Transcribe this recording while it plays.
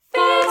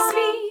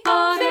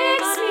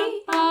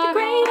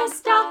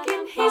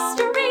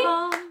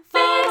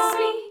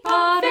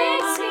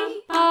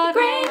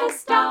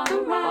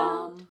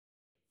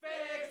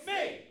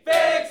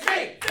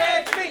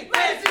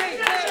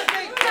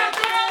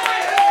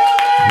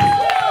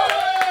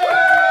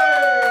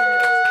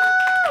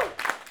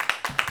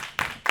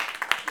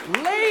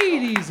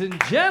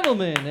and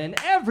gentlemen, and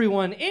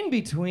everyone in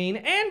between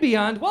and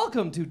beyond,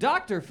 welcome to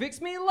Dr.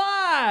 Fix Me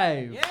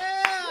Live! Yeah!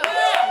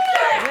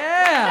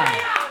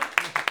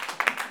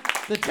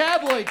 The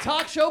tabloid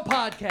talk show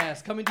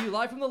podcast coming to you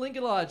live from the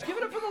Lincoln Lodge. Give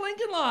it up for the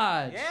Lincoln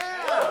Lodge!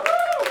 Yeah!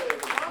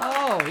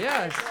 Oh,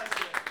 yes.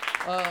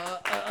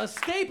 A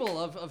staple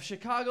of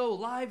Chicago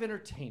live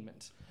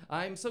entertainment.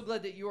 I'm so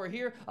glad that you are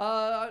here.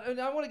 And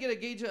I want to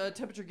get a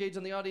temperature gauge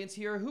on the audience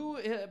here. Who,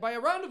 by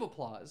a round of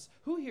applause,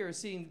 who here is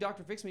seeing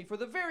Dr. Fix Me for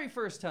the very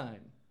first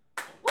time?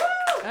 Woo!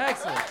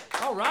 Excellent.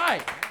 All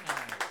right.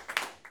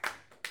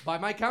 By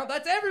my count,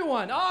 that's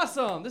everyone.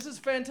 Awesome. This is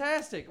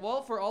fantastic.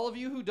 Well, for all of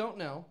you who don't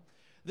know,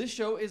 this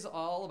show is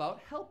all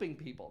about helping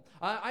people.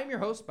 I'm your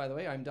host, by the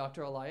way. I'm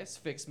Dr. Elias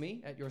Fix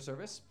Me at your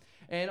service.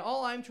 And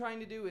all I'm trying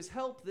to do is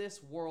help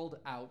this world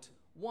out,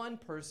 one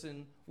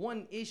person,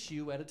 one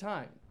issue at a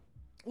time.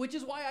 Which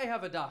is why I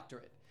have a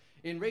doctorate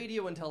in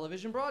radio and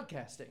television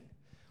broadcasting,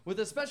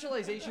 with a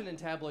specialization in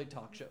tabloid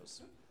talk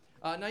shows.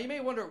 Now you may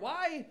wonder,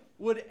 why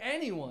would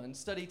anyone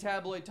study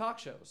tabloid talk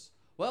shows?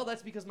 Well,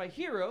 that's because my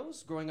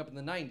heroes, growing up in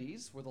the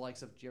 90s, were the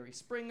likes of Jerry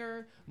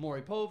Springer,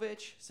 Maury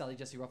Povich, Sally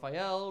Jesse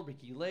Raphael,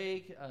 Ricky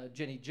Lake,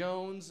 Jenny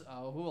Jones,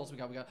 who else we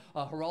got? We got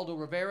Geraldo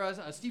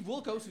Rivera, Steve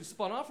Wilkos, who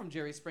spun off from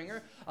Jerry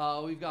Springer.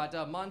 We've got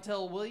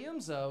Montel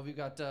Williams. We've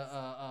got,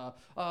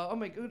 oh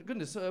my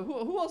goodness,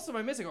 who else am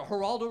I missing?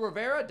 Geraldo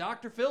Rivera,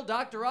 Dr. Phil,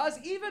 Dr. Oz,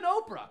 even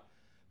Oprah.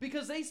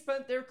 Because they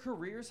spent their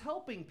careers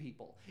helping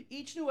people.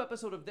 Each new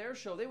episode of their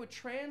show, they would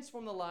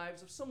transform the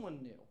lives of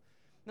someone new.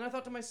 And I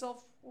thought to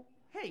myself, well,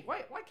 hey,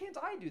 why can't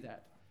I do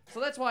that?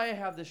 So that's why I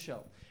have this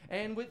show.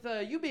 And with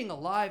you being a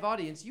live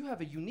audience, you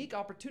have a unique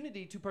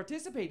opportunity to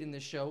participate in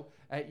this show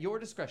at your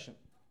discretion.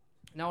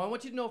 Now, I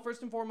want you to know,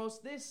 first and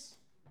foremost, this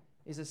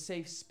is a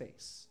safe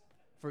space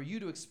for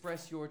you to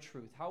express your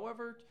truth.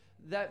 However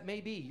that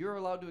may be, you're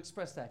allowed to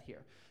express that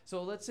here.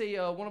 So let's say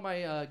one of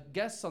my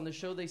guests on the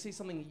show, they say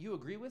something that you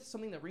agree with,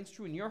 something that rings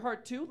true in your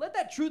heart too. Let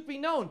that truth be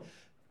known.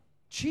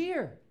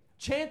 Cheer.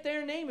 Chant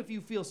their name if you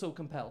feel so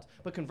compelled.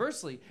 But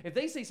conversely, if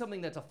they say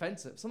something that's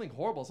offensive, something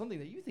horrible, something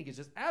that you think is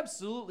just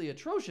absolutely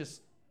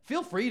atrocious,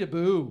 feel free to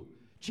boo.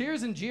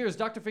 Cheers and jeers.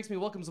 Dr. Fix Me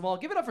welcomes them all.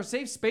 Give it up for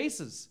Safe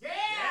Spaces. Yeah!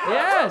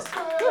 Yes!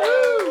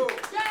 Woo!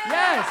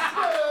 Yes!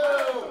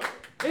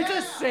 It's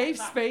a safe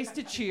space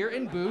to cheer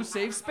and boo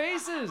safe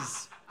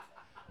spaces.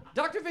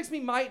 Dr. Fix Me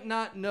might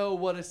not know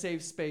what a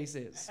safe space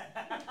is.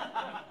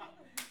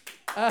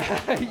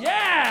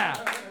 Yeah!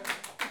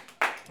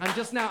 I'm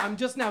just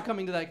now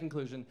coming to that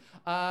conclusion.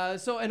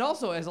 And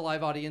also as a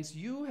live audience,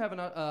 you have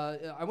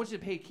I want you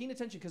to pay keen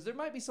attention because there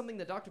might be something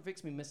that Dr.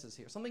 Fix Me misses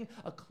here,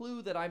 a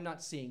clue that I'm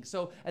not seeing.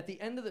 So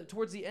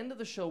towards the end of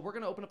the show, we're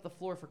going to open up the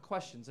floor for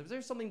questions. If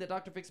there's something that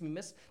Dr. Fix Me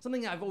missed,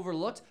 something I've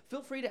overlooked,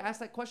 feel free to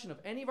ask that question of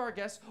any of our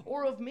guests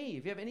or of me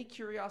if you have any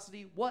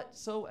curiosity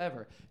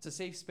whatsoever. It's a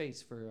safe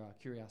space for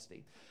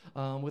curiosity.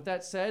 With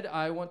that said,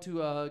 I want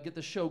to get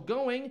the show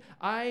going.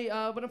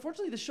 But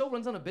unfortunately, the show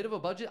runs on a bit of a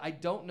budget. I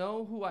don't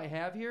know who I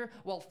have here.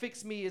 Well,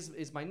 Fix Me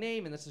is my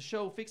name, and that's the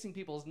show. Fixing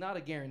people is not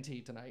a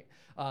guarantee tonight.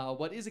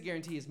 What is a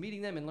guarantee is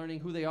meeting them and learning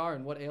who they are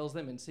and what ails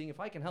them and seeing if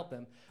I can help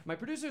them. My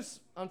producers,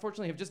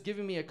 unfortunately, have just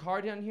given me a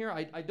card down here.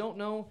 I don't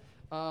know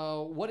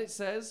what it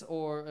says,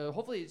 or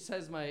hopefully it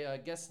says my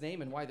guest's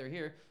name and why they're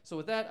here. So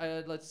with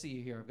that, let's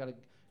see here. I've got a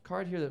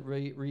card here that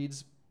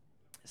reads,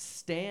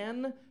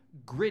 Stan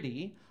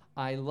Gritty,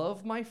 I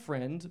love my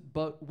friend,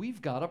 but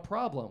we've got a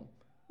problem.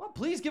 Well,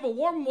 please give a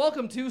warm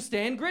welcome to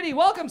Stan Gritty.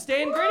 Welcome,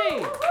 Stan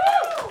Gritty.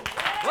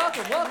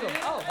 Welcome.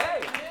 Oh,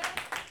 hey.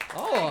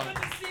 Oh,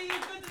 good to see you.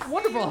 Good to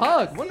wonderful see you.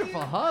 hug.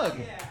 Wonderful hug.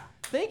 Yeah.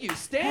 Thank you,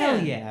 Stan. Hell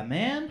yeah,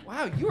 man.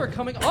 Wow, you are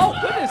coming. Oh,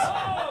 goodness.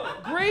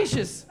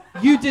 Gracious.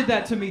 You did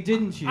that to me,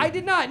 didn't you? I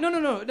did not.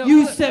 No.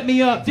 You set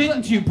me up,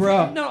 didn't you,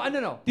 bro?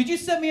 No. Did you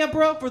set me up,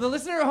 bro? For the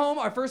listener at home,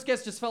 our first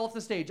guest just fell off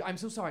the stage. I'm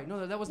so sorry.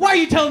 No, that was Why are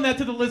you telling that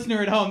to the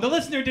listener at home? The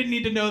listener didn't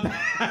need to know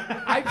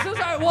that. I'm so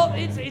sorry. Well,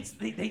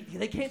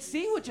 they can't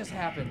see what just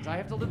happened. I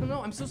have to let them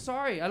know. I'm so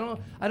sorry. I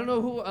don't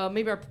know who.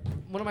 Maybe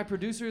one of my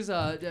producers.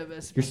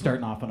 You're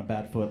starting off on a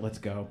bad foot. Let's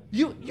go.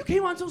 You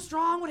came on so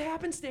strong. What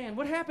happened, Stan?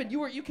 What happened?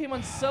 You came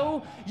on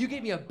so. You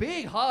gave me a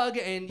big hug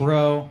and.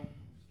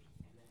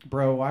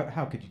 Bro,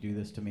 how could you do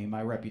this to me?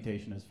 My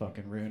reputation is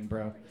fucking ruined,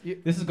 bro.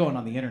 This is going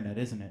on the internet,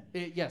 isn't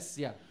it? Yes,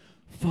 yeah.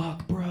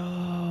 Fuck,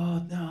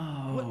 bro.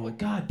 No. What?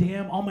 God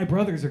damn, all my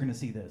brothers are gonna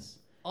see this.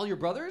 All your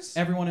brothers?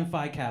 Everyone in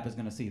Phi Cap is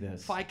gonna see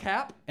this. Phi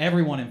Cap?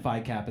 Everyone in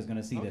Phi Cap is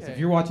gonna see this. Okay. If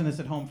you're watching this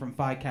at home from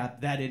Phi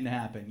Cap, that didn't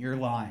happen. You're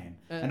lying.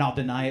 And I'll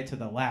deny it to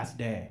the last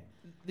day.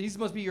 These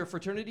must be your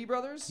fraternity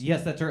brothers?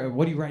 Yes, that's right.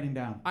 What are you writing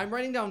down? I'm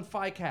writing down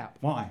Phi Cap.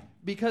 Why?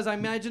 Because I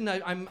imagine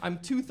I'm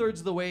 2/3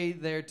 of the way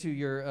there to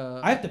your.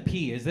 I have to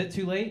pee. Is it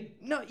too late?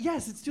 No.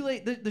 Yes, it's too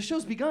late. The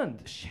show's begun.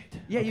 Shit.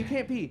 Yeah, Okay. You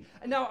can't pee.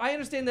 Now I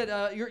understand that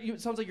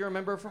it sounds like you're a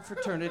member of a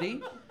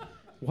fraternity.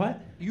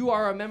 What? You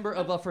are a member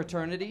of a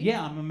fraternity.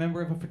 Yeah, I'm a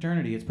member of a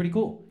fraternity. It's pretty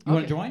cool. You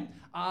want to join?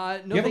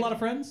 No. You have a lot of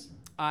friends?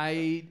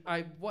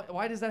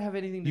 Why does that have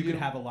anything to do? You could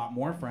have a lot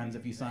more friends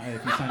if you sign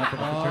up for the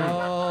fraternity.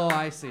 Oh,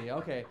 I see.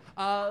 Okay.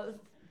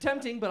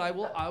 tempting, but I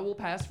will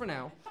pass for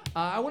now.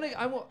 I want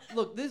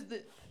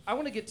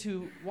to get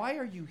to why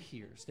are you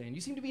here, Stan?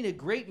 You seem to be in a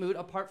great mood,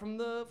 apart from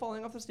the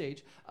falling off the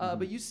stage.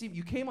 But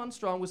you came on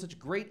strong with such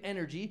great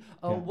energy.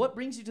 What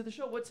brings you to the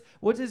show?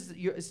 What is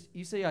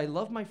you say? I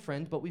love my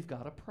friend, but we've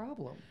got a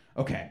problem.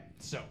 Okay,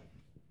 so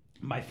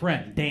my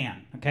friend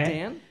Dan. Okay.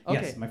 Dan?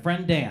 Okay. Yes, my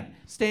friend Dan.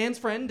 Stan's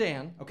friend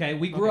Dan. Okay,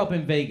 we grew up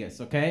in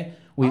Vegas. Okay,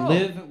 we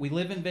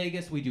live in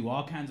Vegas. We do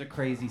all kinds of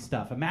crazy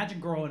stuff. Imagine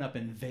growing up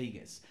in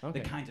Vegas. Okay.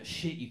 The kinds of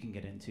shit you can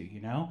get into. You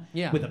know?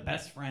 Yeah. With a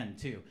best friend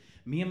too.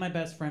 Me and my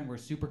best friend, we're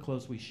super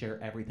close. We share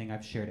everything.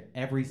 I've shared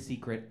every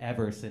secret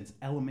ever since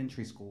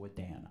elementary school with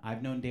Dan.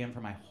 I've known Dan for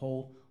my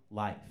whole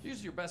life.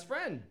 He's your best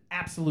friend.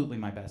 Absolutely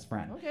my best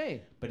friend.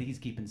 Okay. But he's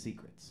keeping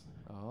secrets.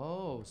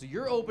 Oh, so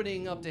you're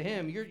opening up to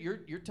him.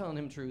 You're telling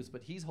him truths,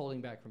 but he's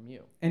holding back from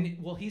you. And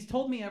well, he's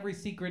told me every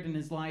secret in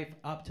his life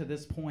up to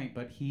this point,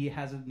 but he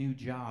has a new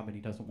job and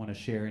he doesn't want to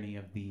share any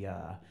of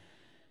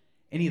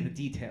the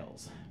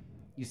details.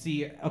 You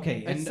see,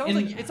 okay. It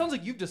sounds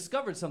like you've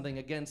discovered something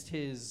against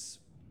his.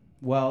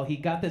 Well, he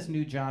got this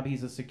new job.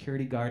 He's a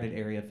security guard at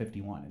Area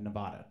 51 in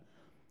Nevada.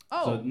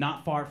 Oh. So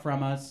not far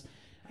from us.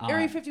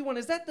 Area 51,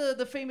 is that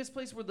the famous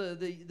place where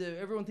the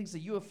everyone thinks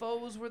the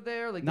UFOs were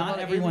there? Like not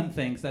everyone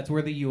thinks. That's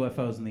where the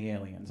UFOs and the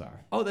aliens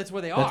are. Oh, that's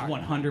where they are. That's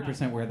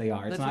 100% where they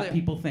are. It's not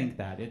people think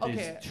that. It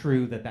is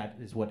true that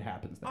is what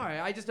happens there. All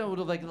right, I just know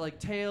like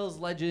tales,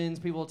 legends,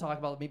 people talk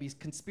about maybe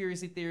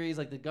conspiracy theories,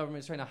 like the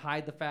government's trying to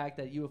hide the fact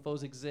that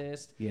UFOs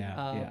exist.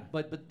 Yeah.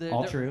 But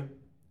all true.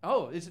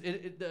 Oh,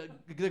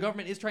 the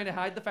government is trying to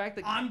hide the fact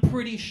that... I'm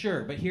pretty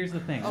sure, but here's the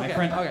thing. Okay,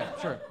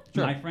 sure.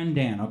 My friend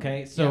Dan,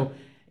 okay? So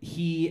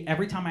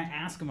every time I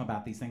ask him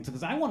about these things,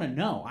 because I want to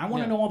know. I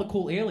want to know all the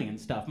cool alien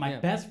stuff. My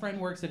best friend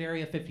works at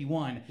Area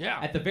 51. Yeah.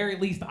 At the very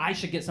least, I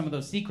should get some of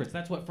those secrets.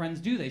 That's what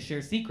friends do. They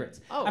share secrets.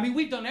 Oh. I mean,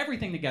 we've done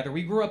everything together.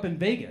 We grew up in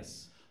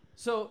Vegas.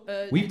 So...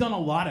 we've done a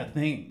lot of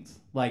things.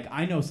 Like,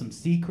 I know some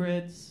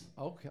secrets.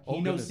 Okay. He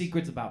knows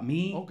secrets about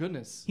me. Oh,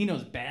 goodness. He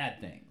knows bad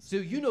things. So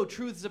you know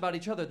truths about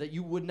each other that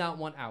you would not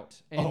want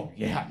out. No,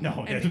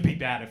 it would be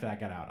bad if that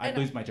got out. I'd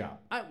lose my job.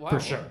 Wow.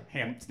 For sure,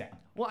 hands down.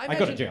 Well, I'd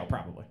go to jail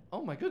probably.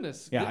 Oh my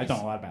goodness. Yeah, I've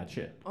done a lot of bad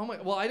shit. Oh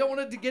my. Well, I don't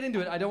want to get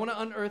into it. I don't want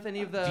to unearth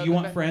any of the. Do you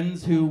want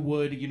friends who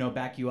would,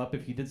 back you up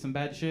if you did some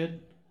bad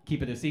shit?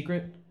 Keep it a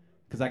secret?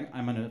 Because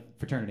I'm in a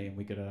fraternity and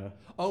we could.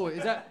 Oh,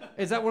 is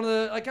that one of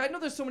the I know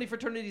there's so many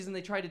fraternities and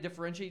they try to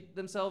differentiate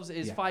themselves.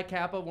 Is Phi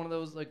Kappa one of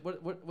those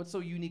what's so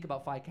unique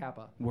about Phi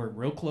Kappa? We're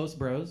real close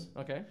bros.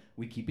 Okay.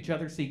 We keep each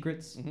other's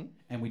secrets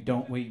and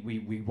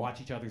we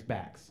watch each other's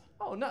backs.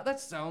 Oh, no, that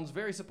sounds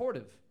very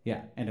supportive.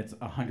 Yeah, and it's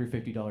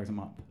 $150 a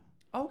month.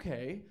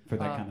 Okay. For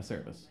that kind of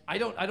service. I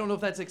don't know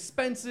if that's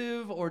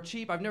expensive or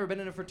cheap. I've never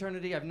been in a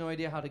fraternity. I have no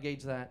idea how to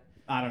gauge that.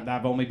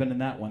 I've only been in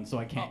that one, so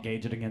I can't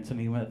gauge it against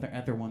any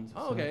other ones.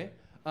 Oh, okay.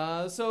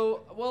 I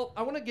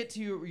want to get to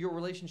your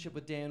relationship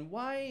with Dan.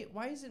 Why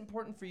is it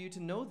important for you to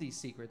know these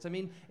secrets? I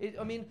mean,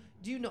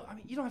 do you know? I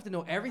mean, you don't have to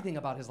know everything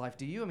about his life,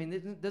 do you? I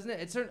mean, doesn't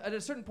it at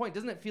a certain point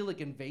doesn't it feel like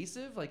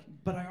invasive? Like,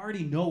 but I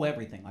already know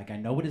everything. Like, I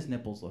know what his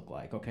nipples look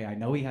like. Okay, I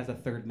know he has a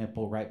third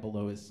nipple right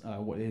below his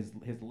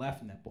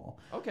left nipple.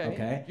 Okay.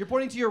 Okay. You're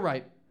pointing to your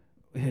right.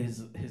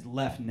 His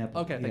left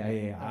nipple.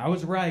 Okay. Yeah. I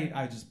was right.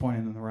 I was just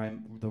pointing in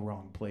the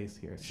wrong place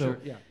here. So, sure.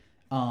 Yeah.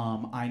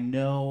 I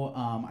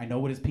know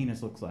what his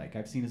penis looks like.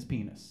 I've seen his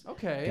penis.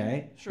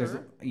 Okay.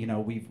 Sure.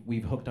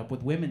 We've hooked up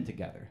with women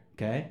together.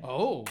 Okay.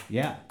 Oh.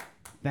 Yeah.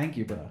 Thank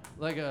you, bro.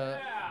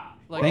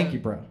 Thank you,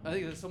 bro. I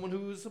think there's someone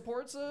who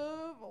supports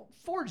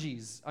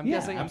 4Gs. I'm yeah,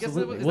 guessing.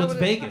 Absolutely. Well, it's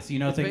Vegas.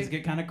 Things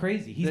get kind of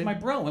crazy. He's my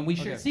bro, and we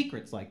share Okay.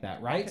 secrets like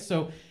that, right? Okay.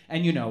 So,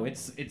 and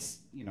it's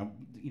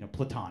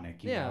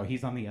platonic. You know,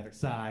 he's on the other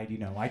side.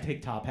 I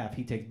take top half,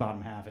 he takes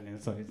bottom half, and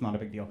it's not a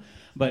big deal.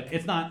 But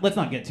it's not. Let's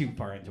not get too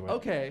far into it.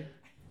 Okay.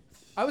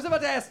 I was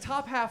about to ask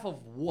top half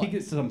of what?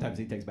 Sometimes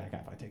he takes back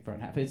half, I take front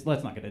half.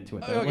 Let's not get into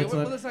it. Okay,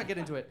 let's not get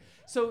into it.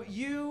 So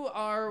you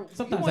are.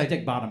 Sometimes I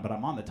take bottom, but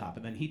I'm on the top,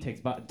 and then he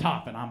takes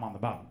top, and I'm on the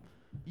bottom.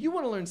 You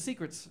want to learn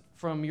secrets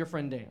from your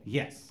friend Dan.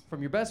 Yes. From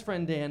your best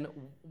friend Dan.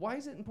 Why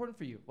is it important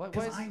for you?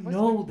 Because I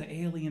know the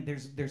alien.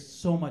 There's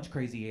so much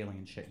crazy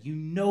alien shit. You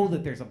know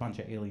that there's a bunch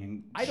of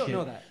alien. I don't shit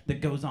know that. That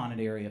goes on at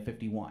Area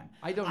 51.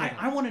 I don't know.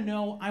 I want to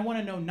know. I want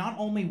to know not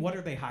only what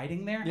are they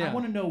hiding there. Yeah. I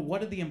want to know what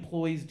do the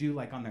employees do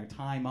like on their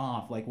time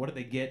off. Like what do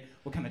they get?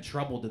 What kind of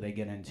trouble do they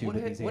get into with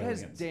these aliens? What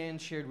has Dan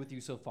shared with you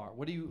so far?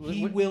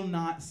 He will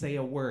not say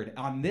a word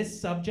on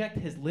this subject.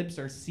 His lips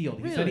are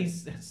sealed. He said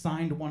he's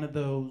signed one of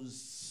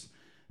those.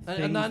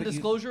 A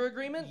non-disclosure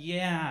agreement?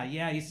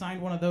 Yeah, he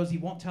signed one of those. He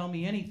won't tell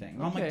me anything.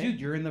 I'm like, dude,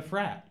 you're in the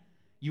frat.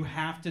 You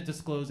have to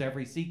disclose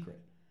every secret.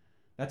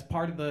 That's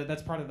part of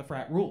the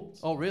frat rules.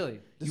 Oh,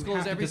 really?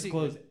 Disclose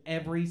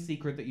every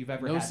secret that you've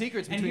ever had. No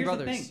secrets between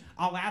brothers. And here's the thing.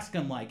 I'll ask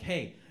him like,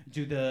 hey,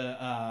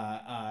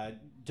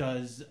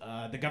 does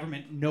the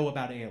government know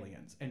about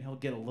aliens? And he'll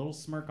get a little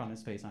smirk on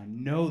his face. I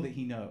know that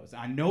he knows.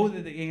 I know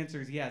that the answer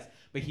is yes,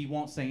 but he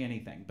won't say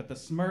anything. But the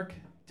smirk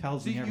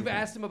tells me everything. You've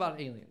asked him about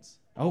aliens.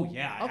 Oh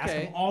yeah, I ask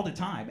him all the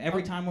time.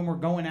 Every time when we're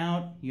going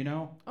out, you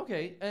know.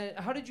 Okay,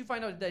 how did you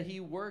find out that he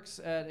works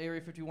at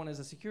Area 51 as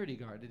a security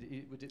guard?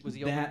 Was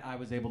he that I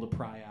was able to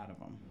pry out of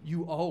him.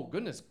 Oh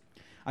goodness.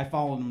 I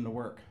followed him to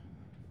work.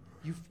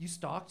 You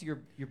stalked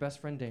your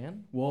best friend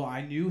Dan? Well,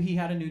 I knew he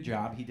had a new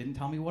job. He didn't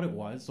tell me what it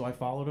was, so I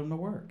followed him to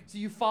work. So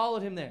you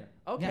followed him there.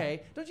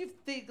 Okay. Yeah. Don't you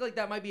think like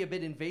that might be a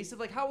bit invasive?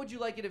 Like, how would you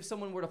like it if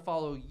someone were to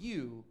follow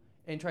you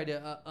and try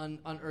to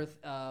unearth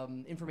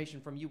information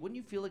from you? Wouldn't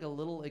you feel like a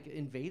little like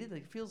invaded?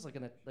 Like it feels like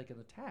an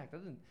attack.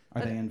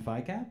 Are they in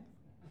FICAP?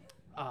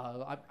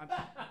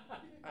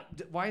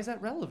 Why is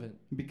that relevant?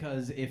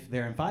 Because if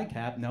they're in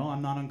FICAP, no,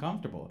 I'm not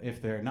uncomfortable.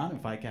 If they're not in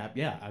FICAP,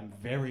 yeah, I'm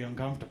very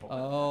uncomfortable.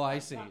 Oh, I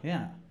see.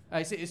 Yeah.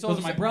 I see. So those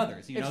are my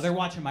brothers. You know, they're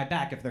watching my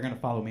back if they're gonna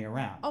follow me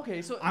around.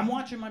 Okay, so I'm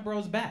watching my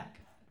bro's back.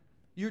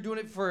 You're doing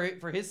it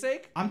for his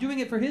sake? I'm doing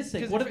it for his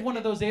sake. What if one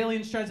of those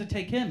aliens tries to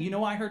take him? You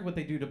know, I heard what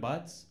they do to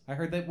butts. I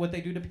heard that what they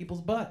do to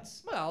people's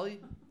butts. Well,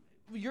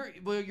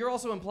 you're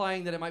also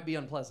implying that it might be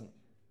unpleasant.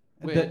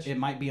 That it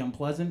might be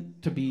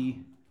unpleasant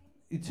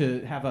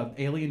to have an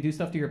alien do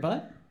stuff to your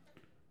butt.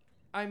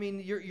 I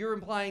mean, you're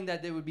implying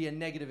that there would be a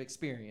negative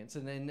experience,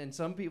 and then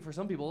for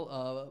some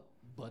people,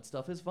 butt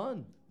stuff is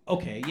fun.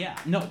 Okay, yeah,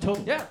 no,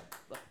 totally. Yeah.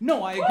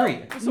 No, I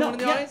agree. Someone in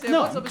the audience,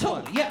 butt stuff is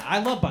totally. fun. Yeah, I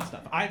love butt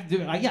stuff. I do.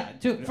 Yeah,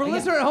 too. For a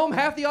listener at home,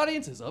 half the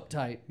audience is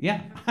uptight.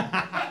 Yeah.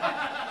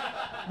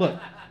 Look,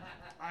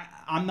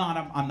 I'm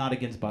not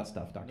against butt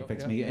stuff, Dr.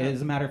 Fix Me.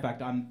 As a matter of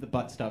fact, I'm the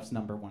butt stuff's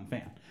 #1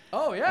 fan.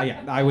 Oh yeah.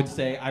 Yeah, I would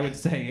say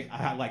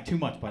I like too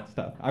much butt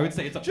stuff. I would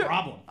say it's a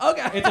problem.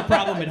 Okay. It's a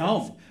problem at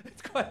home.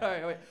 It's quite all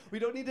right. Wait, we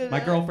don't need to. My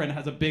girlfriend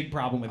has a big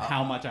problem with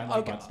how much I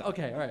like butt stuff.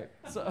 Okay, all right.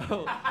 So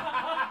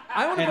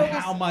I want to and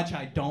focus. How much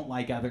I don't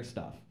like other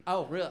stuff.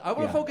 Oh, really? I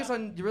want to focus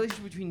on the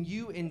relationship between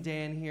you and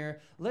Dan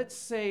here. Let's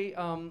say,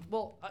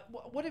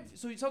 what if?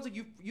 So it sounds like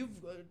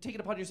you've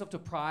taken upon yourself to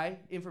pry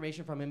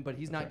information from him, but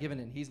he's not given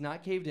in. He's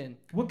not caved in.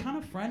 What kind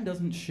of friend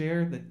doesn't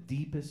share the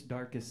deepest,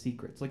 darkest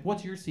secrets? Like,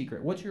 what's your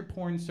secret? What's your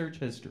porn search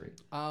history?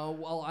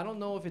 Well, I don't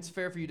know if it's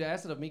fair for you to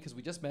ask it of me because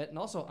we just met, and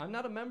also I'm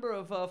not a member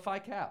of Phi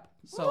Cap,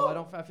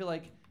 so I feel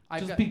like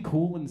just be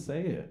cool and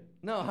say it.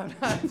 No, I'm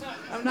not.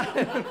 I'm not.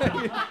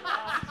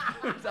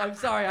 I'm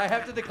sorry. I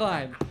have to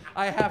decline.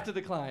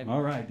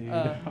 All right, dude.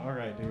 All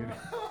right, dude.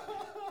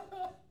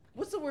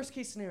 What's the worst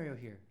case scenario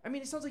here? I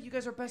mean, it sounds like you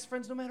guys are best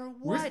friends no matter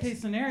what. Worst case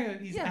scenario,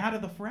 he's out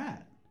of the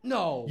frat.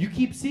 No. You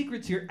keep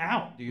secrets, you're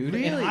out, dude.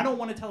 Really? And I don't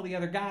want to tell the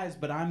other guys,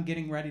 but I'm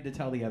getting ready to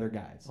tell the other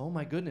guys. Oh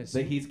my goodness.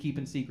 That he's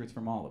keeping secrets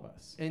from all of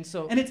us. And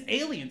it's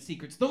alien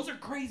secrets. Those are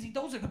crazy.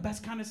 Those are the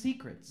best kind of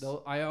secrets.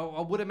 Though I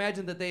would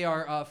imagine that they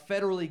are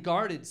federally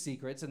guarded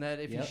secrets, and that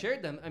if he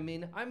shared them, I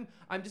mean, I'm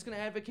just going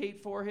to advocate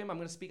for him. I'm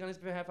going to speak on his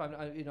behalf. I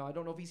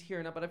don't know if he's here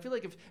or not, but I feel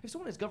like if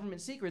someone has government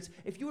secrets,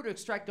 if you were to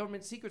extract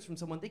government secrets from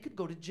someone, they could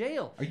go to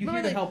jail. Are you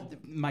here to help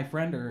my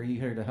friend, or are you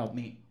here to help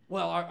me?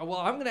 Well, I'm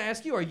going to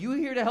ask you, are you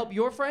here to help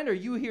your friend, or are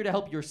you here to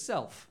help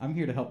yourself? I'm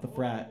here to help the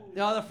frat.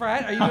 No, the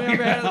frat? Are you on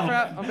behalf of the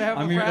frat?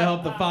 I'm here to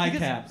help the Phi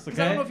Caps,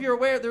 okay? I don't know if you're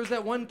aware, there was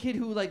that one kid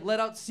who let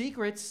out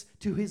secrets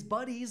to his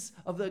buddies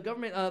of the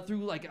government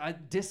through a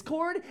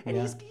Discord, and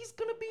he's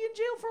going to be in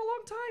jail for a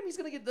long time. He's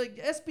going to get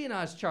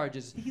espionage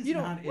charges. He's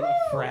not in a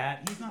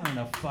frat. He's not in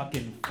a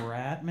fucking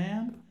frat,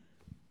 man.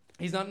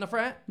 He's not in a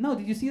frat? No,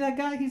 did you see that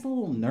guy? He's a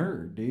little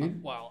nerd,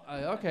 dude.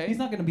 Okay. He's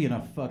not going to be in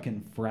a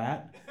fucking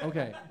frat.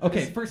 Okay.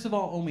 Okay, first of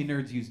all, only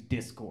nerds use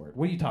Discord.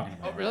 What are you talking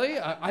about? Oh, really?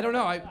 I don't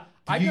know.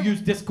 Do you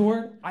use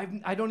Discord?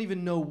 I don't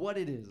even know what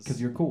it is.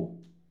 Because you're cool.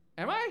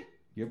 Am I?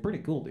 You're pretty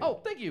cool, dude. Oh,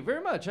 thank you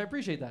very much. I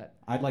appreciate that.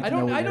 I'd like to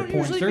know what your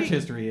porn search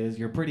history is.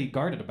 You're pretty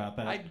guarded about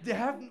that. I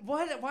have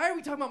what? Why are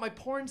we talking about my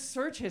porn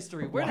search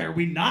history? Why are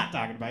we not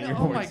talking about your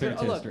porn search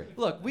history?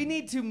 Look, we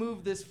need to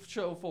move this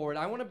show forward.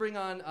 I want to bring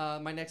on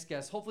my next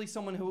guest. Hopefully,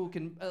 someone who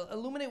can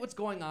illuminate what's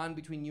going on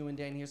between you and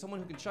Dan here.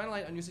 Someone who can shine a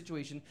light on your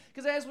situation.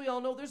 Because as we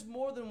all know, there's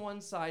more than one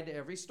side to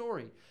every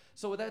story.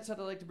 So with that said,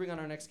 I'd like to bring on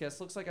our next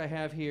guest. Looks like I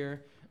have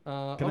here.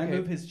 Can I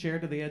move his chair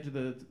to the edge of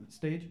the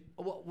stage?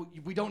 Well,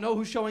 we don't know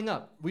who's showing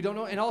up. We don't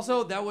know, and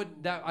also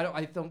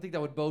I don't think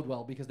that would bode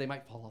well because they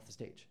might fall off the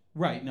stage.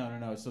 Right.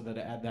 No. So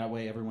that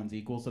way everyone's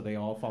equal, so they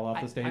all fall off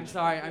the stage.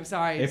 I'm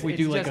sorry. If we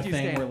do like a thing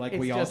Stan. where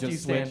we all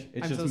just switch,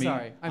 it's just me.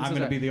 Sorry. I'm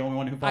going to be the only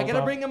one who falls off. I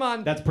gotta bring him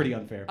on. That's pretty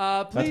unfair.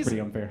 Please. That's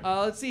pretty unfair.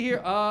 Let's see here.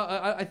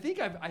 I think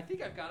I've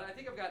got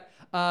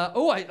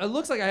it. It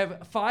looks like I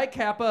have Phi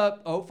Kappa.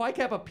 Oh, Phi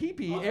Kappa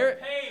PP.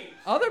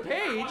 Other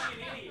page.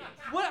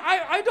 What?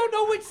 I don't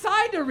know which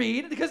side to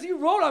read because you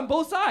wrote on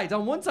both sides.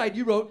 On one side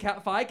you wrote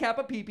Phi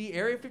Kappa PP,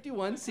 Area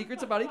 51,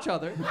 secrets about each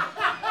other.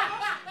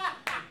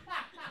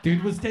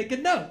 Dude was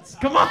taking notes.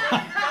 Come on.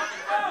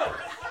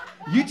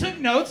 You took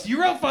notes. You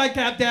wrote Phi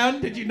Cap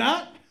down, did you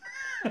not?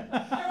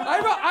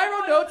 I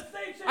wrote notes.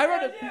 I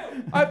wrote it.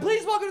 All right,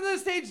 please welcome to the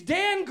stage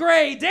Dan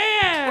Gray.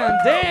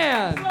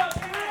 Dan.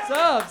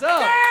 What's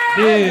up?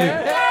 Dude.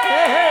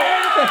 Hey.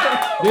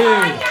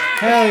 Dude.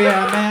 Hell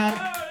yeah, man.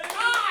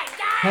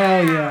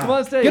 Hell yeah. Come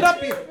on stage. Get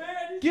up here.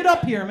 Get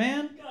up here,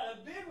 man. Got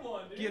a big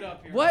one, dude. Get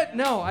up here. What?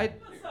 No, What's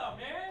up,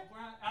 man?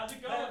 How's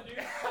it going, dude?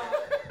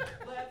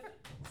 Let's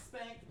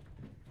spank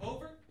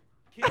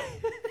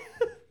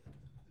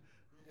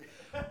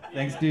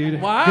Thanks,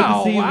 dude. Wow. Good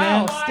to see you,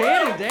 man.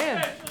 Stan and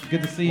Dan.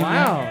 Good to see you,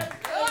 man.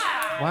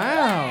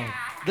 Wow.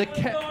 What's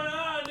going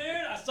on, dude?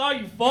 I saw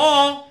you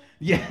fall.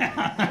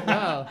 Yeah.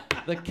 Wow.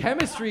 The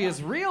chemistry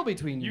is real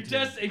between you. You two.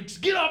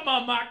 just get off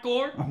my mic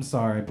cord. I'm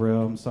sorry,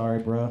 bro.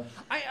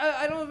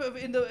 I don't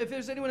know if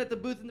there's anyone at the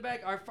booth in the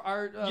back.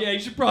 Yeah, you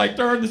should probably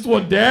turn this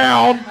one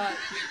down.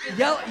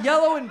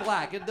 Yellow and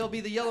black. There'll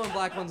be the yellow and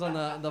black ones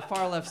on the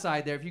far left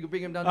side there. If you could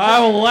bring them down. I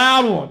have a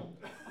loud one.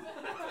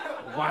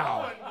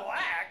 Wow.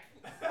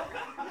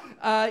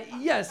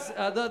 Yes,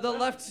 the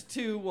left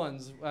two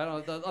ones. I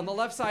don't know. On the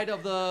left side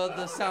of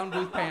the sound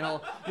booth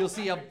panel, you'll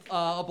see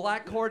a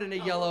black cord and a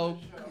yellow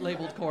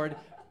labeled cord.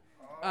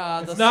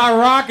 It's not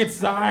rocket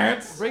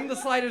science. Bring the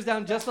sliders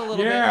down just a little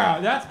bit. Yeah,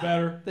 that's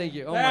better. Thank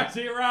you. Oh That's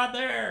it right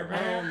there, Oh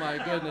man.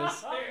 my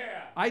goodness.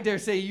 Yeah. I dare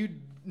say you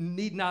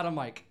need not a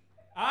mic.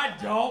 I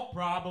don't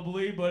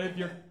probably, but if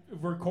you're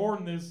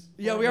recording this,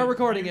 Yeah, for we are the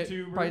recording it.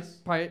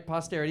 YouTubers-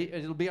 Posterity.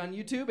 It'll be on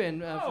YouTube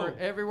and for Oh.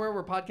 everywhere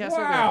where podcasts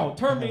Wow, are.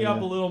 turn me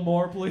up a little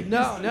more, please.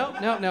 No.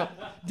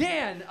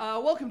 Dan,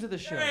 welcome to the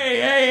show.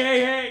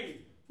 Hey.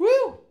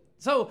 Woo!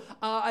 So,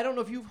 I don't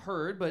know if you've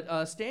heard,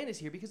 but Stan is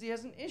here because he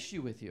has an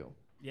issue with you.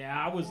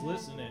 Yeah, I was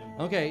listening.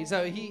 Okay,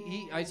 so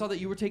I saw that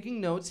you were taking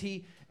notes.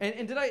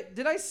 And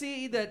did I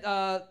see that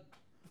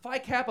Phi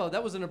Kappa,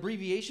 that was an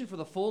abbreviation for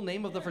the full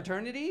name of the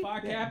fraternity? Phi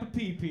Kappa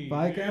PP.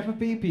 Phi Kappa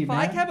PP, Phi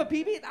man. Kappa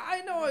PP?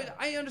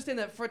 I understand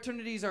that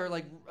fraternities are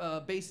like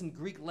based in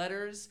Greek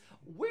letters.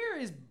 Where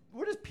does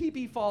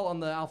PP fall on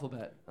the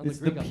alphabet? On It's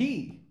the Greek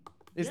P.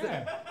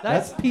 Yeah.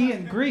 That's P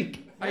in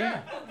Greek.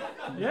 Yeah.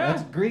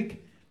 That's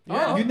Greek.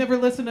 Yeah. You never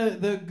listen to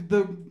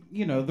the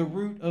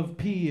root of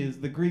P is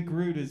the Greek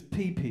root is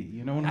PP.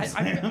 You know what I'm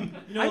saying?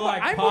 You know,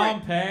 like I'm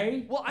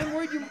Pompeii. Well, I'm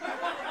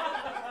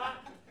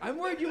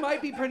worried you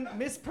might be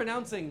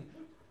mispronouncing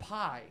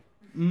pie.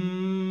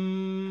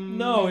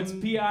 No, it's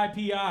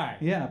P-I-P-I.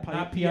 Yeah,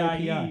 Not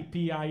P-I-P-I.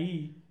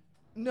 P-I-E.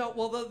 No,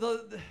 well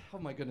the oh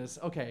my goodness.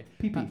 Okay.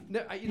 PP.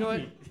 No, you know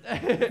what?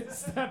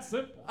 It's that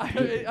simple. All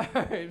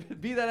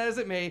right. Be that as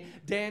it may,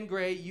 Dan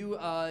Gray,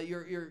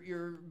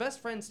 your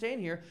best friend Stan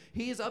here.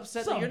 He is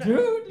upset that Sup, you're not. dude?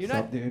 You're What's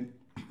not. up, dude?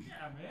 Yeah,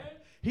 man.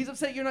 He's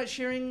upset you're not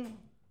sharing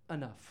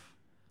enough.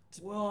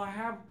 Well, I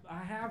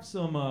have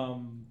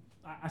some.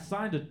 I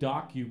signed a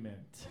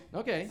document.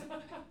 Okay.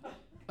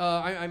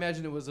 I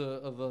imagine it was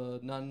of a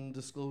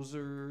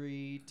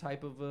non-disclosery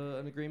type of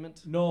an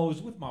agreement. No, it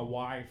was with my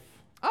wife.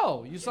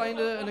 Oh, you signed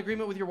an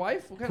agreement with your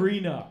wife? What kind of?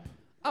 Prenup.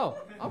 Oh,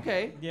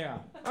 okay. Yeah.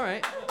 All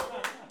right.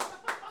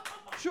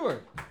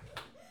 Sure.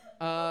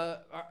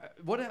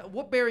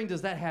 What bearing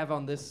does that have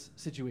on this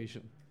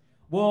situation?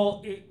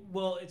 Well,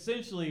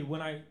 essentially,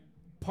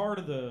 part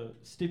of the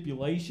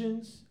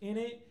stipulations in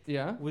it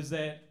Yeah. was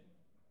that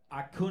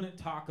I couldn't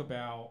talk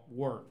about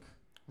work.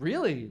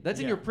 Really? That's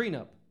in Yeah. your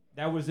prenup.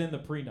 That was in the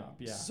prenup.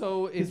 Yeah.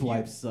 So if His you,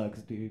 wife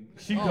sucks, dude.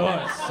 She Oh.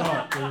 does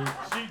suck, dude.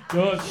 She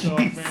does suck,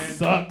 man.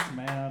 Sucks,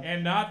 man.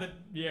 And not the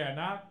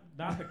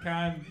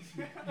kind,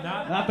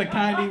 Not the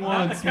kind he not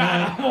wants, the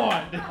kind man. I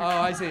want.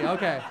 Oh, I see.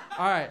 Okay.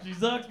 All right. She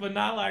sucks, but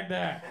not like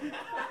that.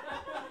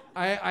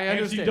 I And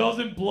understand. she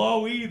doesn't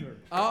blow either.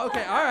 Oh,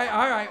 okay.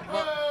 All right.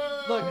 Well,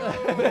 look.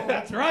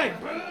 That's right.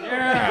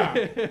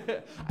 Yeah.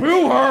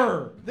 Boo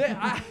her.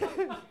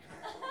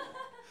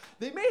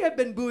 They may have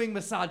been booing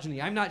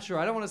misogyny. I'm not sure.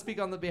 I don't want to speak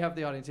on the behalf of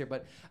the audience here,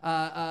 but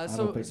I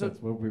don't think so that's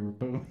what we were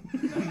booing.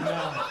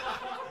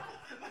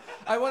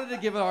 I wanted to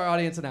give our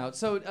audience an out.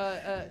 So,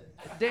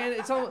 Dan,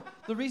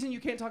 the reason you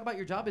can't talk about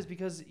your job is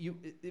because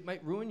it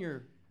might ruin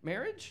your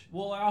marriage?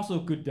 Well, I also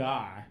could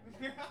die.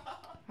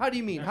 How do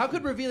you mean? How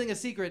could revealing a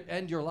secret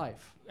end your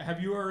life? Have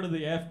you heard of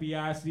the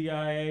FBI,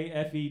 CIA,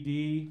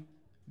 FED,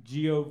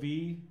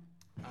 GOV?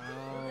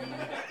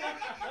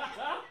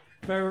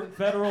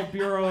 Federal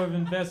Bureau of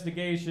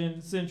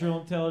Investigation,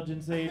 Central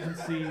Intelligence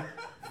Agency,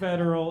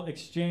 Federal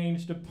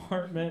Exchange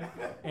Department,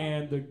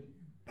 and the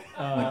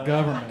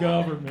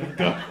government.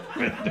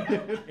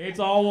 It's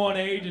all one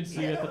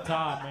agency at the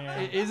top,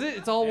 man. Is it?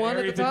 It's all one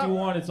Area at the top?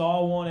 51, it's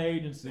all one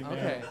agency, man.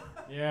 Okay.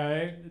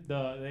 Yeah,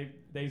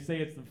 they say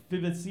it's the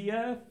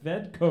FIBCF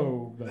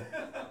FedCove.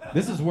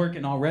 This is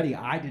working already.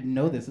 I didn't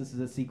know this. This is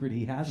a secret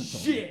he hasn't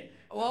told me. Shit.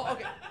 Well,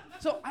 okay.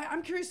 So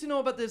I'm curious to know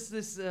about this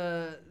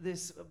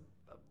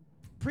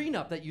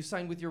prenup that you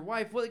signed with your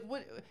wife. What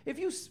if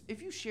you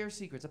share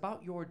secrets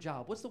about your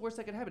job? What's the worst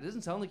that could happen? It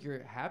doesn't sound like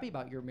you're happy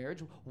about your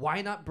marriage.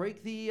 Why not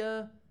break the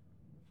prenup?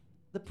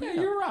 Yeah,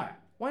 you're right.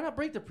 Why not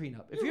break the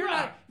prenup? If You're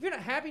right. if you're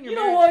not happy in your You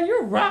know marriage, what?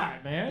 You're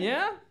right, man.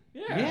 yeah.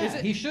 Yeah.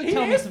 Yeah, he should He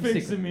tell me is some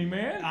fixing secrets. me,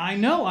 man. I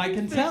know. I He's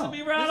can fixing tell.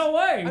 me right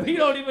away. He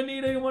don't even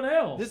need anyone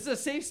else. This is a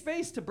safe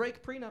space to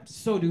break prenups.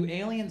 So do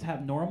aliens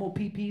have normal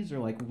PPs or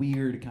like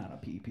weird kind of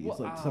PPs, Well,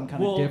 like some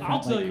kind of well, different I'll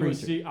tell like you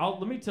creature?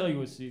 let me tell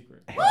you a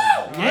secret. Yeah,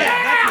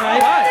 that's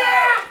right.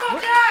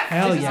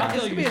 Hell This is- yeah. I'll tell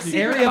this could you be a a secret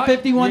Area about-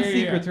 51 Yeah, yeah.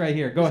 secrets right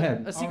here. Go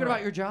ahead. A secret All right.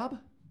 about your job?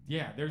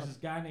 Yeah, there's this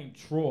guy named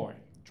Troy.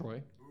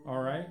 Troy. All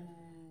right.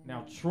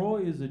 Now Troy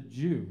is a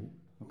Jew.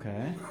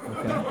 Okay.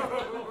 Okay.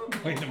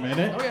 Wait a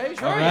minute. Okay,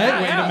 sure. All right. yeah,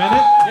 Wait yeah. a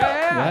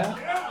minute.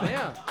 Yeah.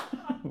 Yeah.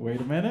 Wait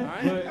a minute.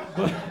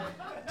 All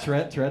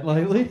right. Tread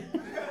lightly.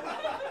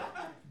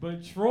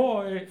 But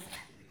Troy,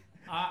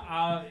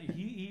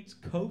 he eats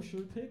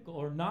kosher pickle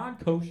or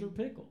non-kosher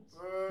pickles.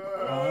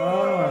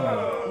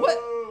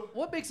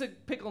 What makes a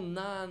pickle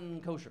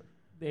non-kosher?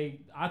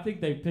 I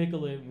think they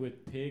pickle it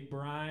with pig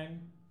brine.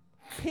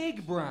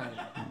 Pig brine.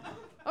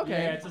 Okay.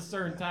 Yeah, it's a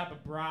certain type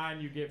of brine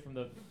you get from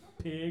the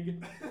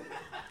pig.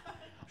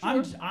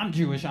 I'm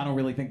Jewish. I don't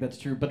really think that's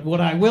true. But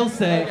what I will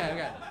say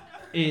Okay.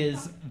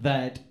 is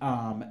that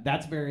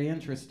that's very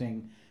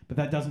interesting. But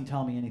that doesn't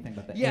tell me anything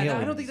about the Yeah, aliens.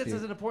 no, I don't think that's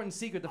dude. an important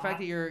secret. The fact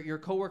that your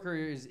coworker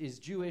is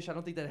Jewish, I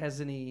don't think that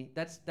has any.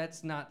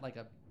 That's not like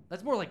a.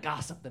 That's more like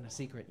gossip than a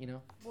secret, you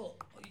know. Well,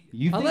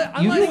 You think,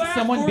 unless- you think unless-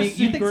 someone being you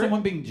think secret.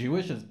 someone being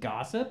Jewish is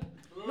gossip?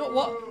 no,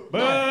 what?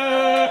 What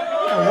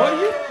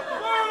are you?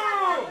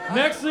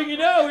 Next thing you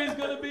know, he's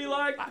gonna be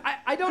like,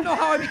 I don't know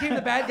how I became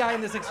the bad guy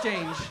in this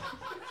exchange.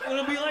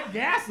 gonna be like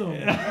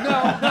Gassam.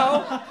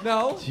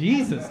 No.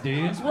 Jesus,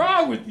 dude. What's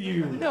wrong with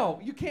you? No,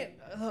 you can't.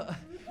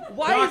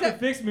 Why Doctor is that?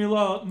 Fix Me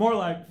more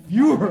like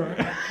viewer.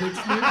 Fix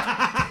Me.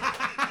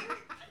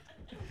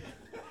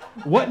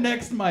 What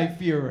next, my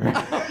Führer?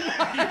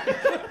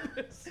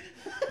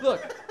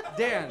 Look,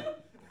 Dan.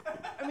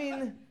 I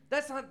mean,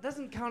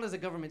 doesn't count as a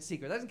government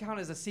secret. That doesn't count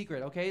as a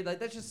secret, okay? Like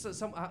that's just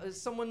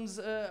someone's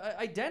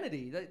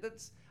identity.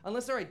 That's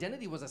unless their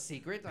identity was a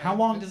secret. How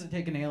long does it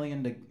take an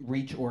alien to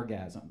reach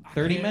orgasm?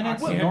 30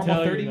 minutes? I can't Normal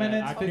tell you 30 that.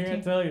 minutes? I 15?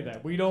 can't tell you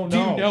that. We don't Do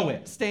know. you know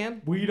it?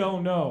 Stan? We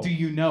don't know. Do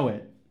you know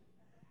it?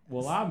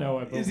 Well, I know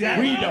it, but Is we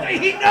that- don't.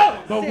 He knows.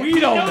 But He we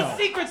don't knows know.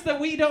 secrets that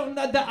we don't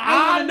know. That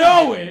I wanna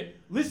know it.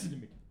 Listen to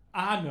me.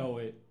 I know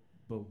it,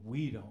 but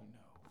we don't know.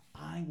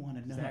 I want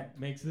to know. Does that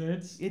make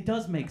sense? It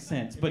does make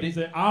sense, but Is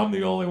it? I'm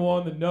the only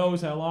one that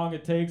knows how long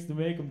it takes to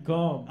make them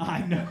come.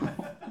 I know.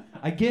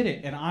 I get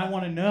it, and I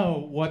want to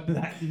know what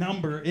that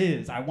number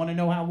is. I want to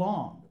know how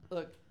long.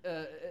 Look,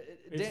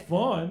 It's Dan,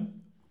 fun.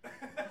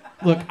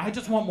 Look, I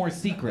just want more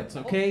secrets,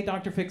 okay,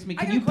 Dr. Fix Me?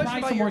 I Can got a you question pry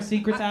about some your- more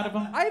secrets out of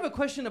them? I have a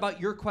question about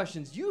your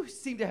questions. You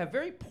seem to have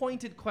very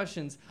pointed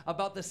questions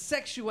about the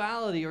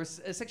sexuality or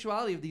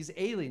sexuality of these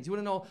aliens. You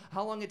want to know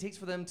how long it takes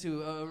for them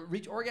to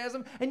reach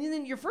orgasm, and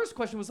then your first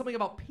question was something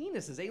about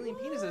penises, alien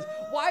penises.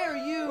 Why are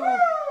you?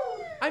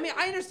 I mean,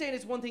 I understand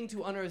it's one thing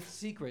to unearth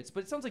secrets,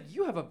 but it sounds like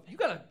you have a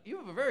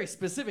very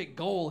specific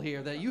goal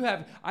here that you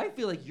have. I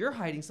feel like you're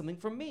hiding something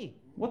from me.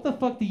 What the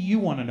fuck do you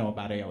want to know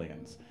about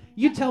aliens?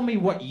 You tell me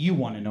what you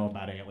want to know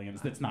about aliens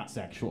that's not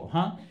sexual,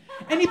 huh?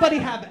 Anybody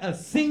have a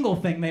single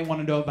thing they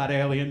want to know about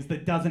aliens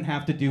that doesn't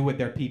have to do with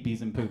their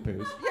peepees and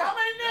poo-poos? Yeah. How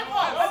many nipples?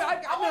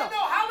 I want to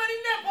know how many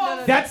nipples.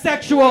 No. That's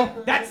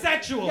sexual. That's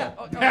sexual. Yeah.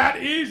 That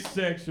is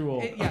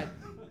sexual. Yeah.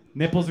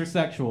 Nipples are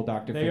sexual,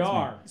 Dr. They Fix Me.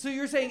 are. So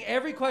you're saying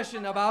every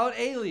question about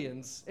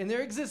aliens and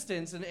their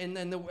existence and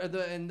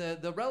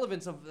the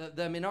relevance of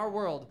them in our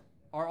world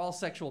are all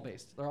sexual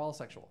based. They're all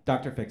sexual.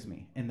 Dr. Fix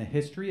Me. In the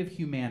history of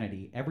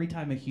humanity, every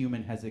time a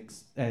human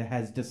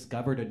has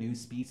discovered a new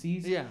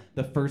species, Yeah.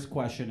 the first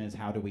question is,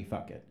 how do we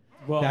fuck it?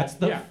 Well, That's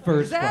the yeah.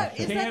 first Is that-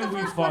 question. is that Can the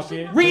we first fuck question?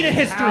 it? Read a How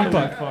history do we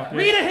book. fuck it?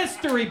 Read a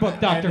history book,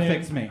 Dr. And then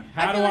Fix Me.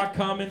 How do feel I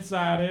come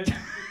inside it?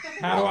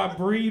 How do I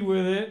breed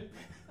with it?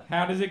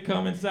 How does it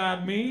come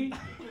inside me?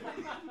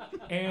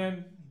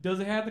 And does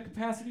it have the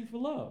capacity for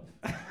love?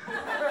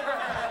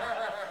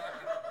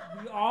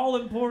 All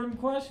important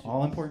questions.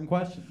 All important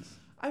questions.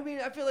 I mean,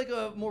 I feel like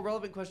a more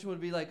relevant question would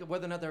be like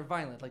whether or not they're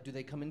violent. Like, do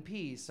they come in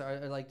peace?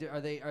 Are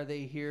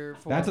they here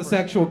for? That's a for-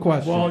 sexual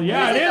question. Well,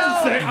 yeah, it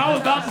is. I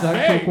was about to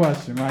Sexual say.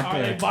 question right Are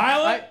there. they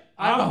violent?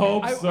 I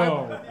hope I-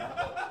 so.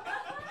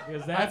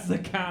 Because that's the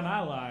kind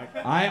I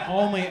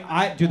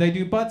like. Do they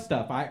do butt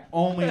stuff? I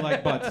only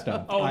like butt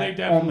stuff. Oh, I they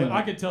definitely. only I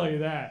like- can tell you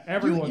that.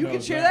 Everyone You knows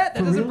can share that. that.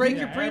 That doesn't real? break Yeah,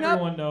 your prenup.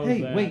 everyone knows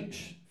Hey, that. wait,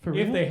 for If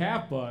real? they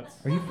have butts.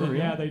 Are you for then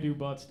yeah, real? they do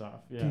butt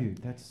stuff. Yeah. Dude,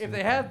 that's so If they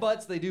funny. have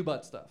butts, they do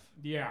butt stuff.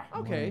 Yeah.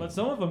 Okay. But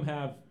some of them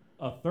have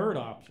a third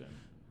option.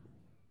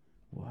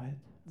 What?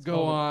 Go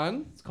called a-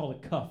 on. It's called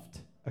a cuffed.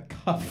 A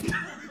cuffed.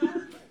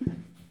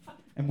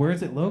 And where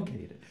is it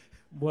located?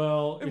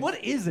 Well, And it's,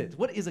 what is it?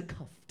 What is a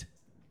cuffed?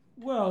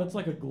 well, it's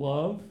like a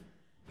glove.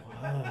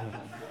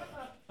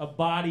 A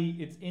body.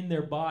 It's in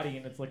their body,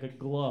 and it's like a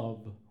glove.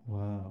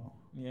 Wow.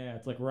 Yeah,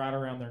 it's like right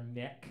around their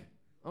neck.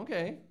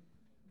 Okay.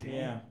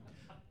 Yeah.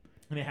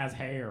 And it has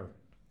hair.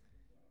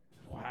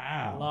 A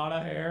Wow. lot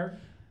of hair.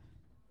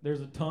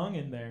 There's a tongue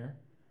in there.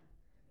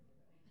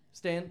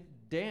 Stan,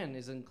 Dan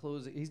is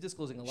enclosing. He's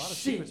disclosing a lot of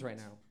Shit. secrets right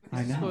now. I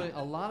He's know. disclosing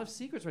a lot of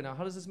secrets right now.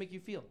 How does this make you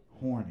feel?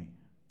 Horny.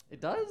 It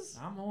does.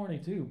 I'm horny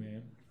too,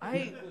 man.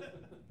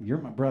 You're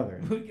my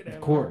brother. We could have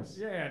Of course.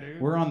 Yeah,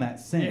 dude. We're on that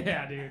sync.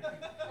 Yeah, dude.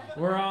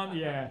 We're on,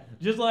 yeah.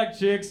 Just like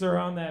chicks are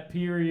on that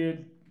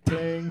period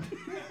thing,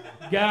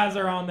 guys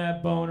are on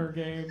that boner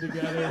game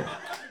together.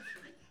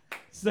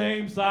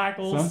 Same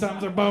cycles.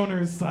 Sometimes our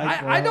boners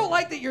cycle. I don't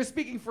like that you're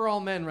speaking for all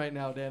men right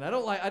now, Dan. I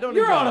don't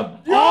You're enjoy on it.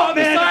 a you're on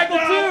the men cycle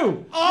know.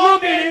 too. All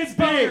Look at men his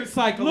boner dick.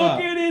 cycle Look up.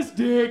 at his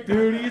dick,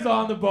 dude. He's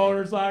on the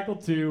boner cycle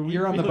too. We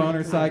You're on the feel boner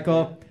it.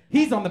 cycle.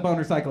 He's on the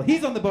boner cycle.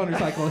 He's on the boner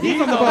cycle. He's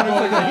on the boner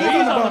cycle.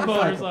 He's on the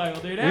boner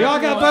cycle. dude. We all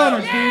got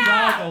boners, dude.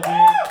 Cycle,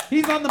 dude.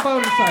 He's on the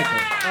boner cycle.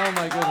 Oh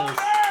my goodness.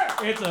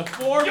 It's a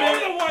 4-minute.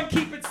 You're the one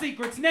keeping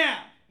secrets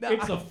now.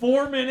 It's a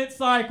 4-minute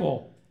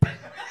cycle.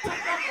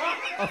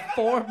 A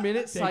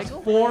 4-minute Takes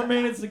cycle? 4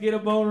 minutes to get a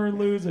boner and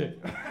lose it.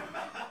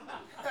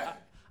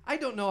 I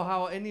don't know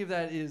how any of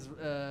that is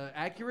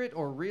accurate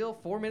or real.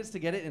 4 minutes to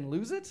get it and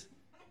lose it?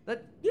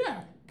 That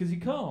Yeah, because you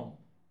come.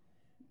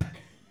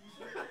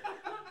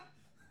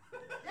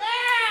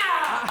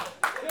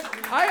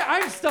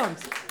 I'm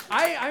stumped.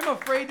 I'm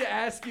afraid to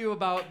ask you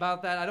about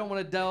that. I don't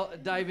want to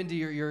dive into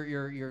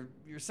your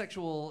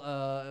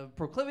sexual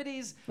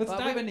proclivities. Let's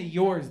dive into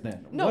yours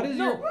then. No, What is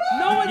no, your...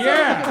 no one's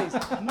Yeah. sexual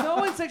proclivities. No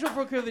one's sexual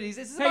proclivities.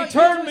 This is Hey, about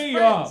turn you two as me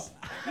friends.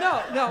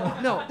 up.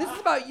 No. This is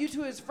about you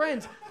two as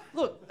friends.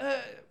 Look,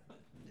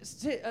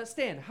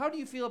 Stan, how do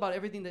you feel about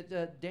everything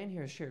that Dan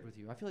here has shared with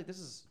you? I feel like this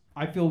is.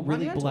 I feel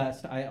really Monumental.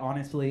 blessed. I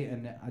honestly,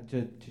 and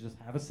to just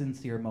have a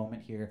sincere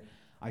moment here,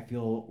 I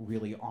feel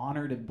really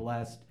honored and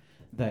blessed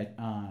that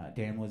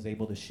Dan was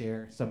able to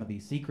share some of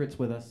these secrets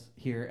with us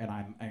here, and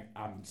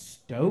I'm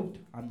stoked.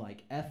 I'm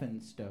like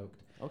effing stoked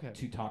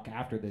to talk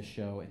after this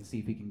show and see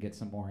if he can get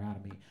some more out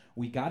of me.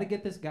 We got to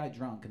get this guy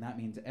drunk, and that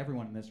means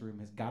everyone in this room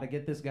has got to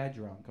get this guy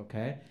drunk.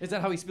 Okay? Is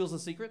that how he spills the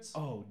secrets?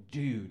 Oh,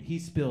 dude, he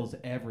spills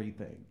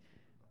everything.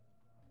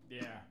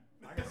 Yeah.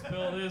 I can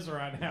spill this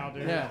right now,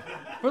 dude. Yeah.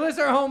 For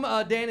listeners at home,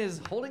 Dan is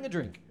holding a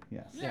drink.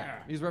 Yes.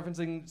 Yeah. He's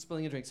referencing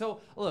spilling a drink. So,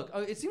 look,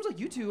 it seems like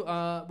you two,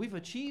 we've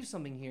achieved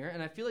something here,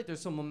 and I feel like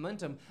there's some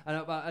momentum.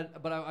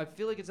 But I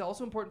feel like it's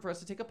also important for us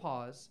to take a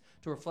pause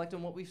to reflect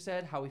on what we've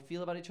said, how we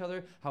feel about each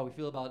other, how we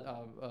feel about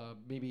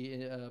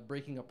maybe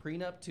breaking a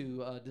prenup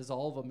to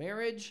dissolve a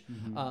marriage.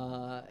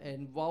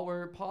 And while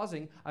we're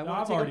pausing, I want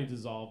I've to take already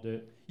dissolved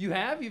it. You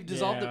have? You've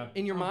dissolved Yeah, it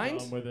in your I'm mind?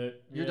 done with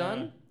it. You're Yeah.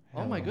 done?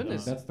 Oh my Hell,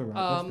 goodness. That's the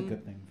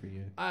good thing for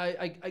you.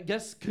 I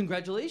guess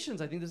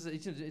congratulations. I think this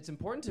is it's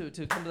important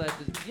to come to that.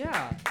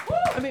 Yeah.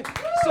 I mean,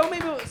 so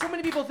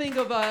many people think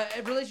of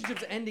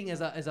relationships ending as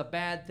a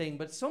bad thing,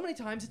 but so many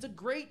times it's a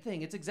great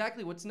thing. It's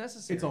exactly what's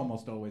necessary. It's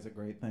almost always a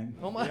great thing.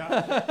 Oh my.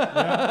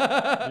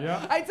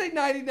 Yeah. I'd say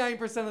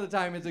 99% of the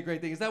time it's a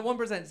great thing. It's that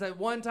 1%. It's that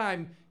one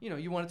time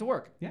you want it to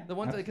work. Yeah. The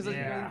one because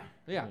Yeah.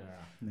 yeah.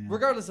 Yeah.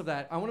 Regardless of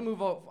that, I want to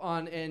move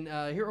on and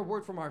hear a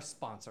word from our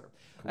sponsor.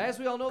 As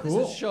we all know, this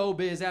Cool. is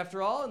showbiz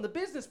after all, and the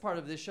business part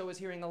of this show is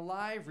hearing a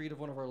live read of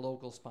one of our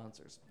local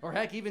sponsors, or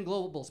heck, even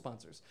global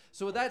sponsors.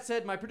 So with that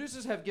said, my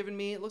producers have given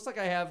me, it looks like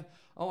I have,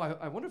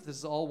 I wonder if this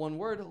is all one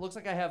word. It looks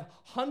like I have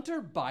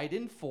Hunter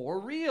Biden for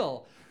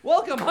real.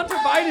 Welcome, Hunter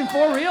Biden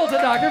for real to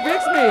Dr.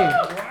 Fix Me.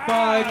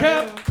 Phi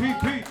Cap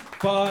PP.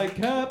 Phi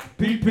Cap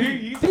PP.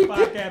 He's a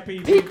Phi Cap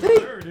PP for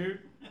sure, dude.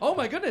 Oh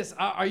my goodness,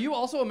 are you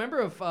also a member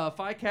of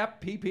Phi Cap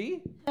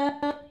PP?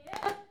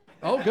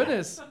 Oh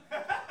goodness.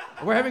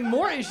 We're having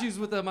more issues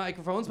with the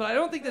microphones, but I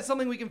don't think that's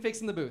something we can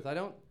fix in the booth. I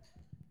don't.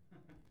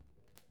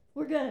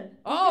 We're good.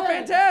 Oh, We're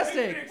good.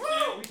 fantastic!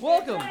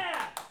 Welcome.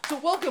 So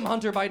welcome,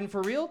 Hunter Biden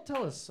for real.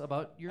 Tell us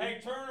about your.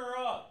 Hey, turn her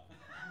up.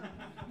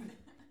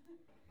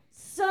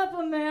 Sup,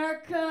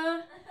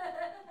 America?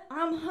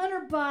 I'm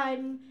Hunter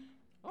Biden,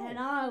 and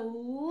I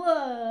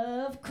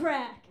love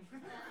crack.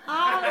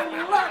 I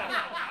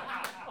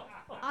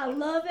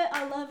love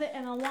it,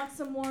 and I want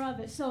some more of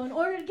it. So in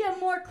order to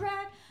get more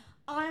crack,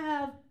 I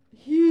have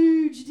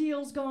huge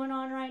deals going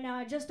on right now.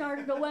 I just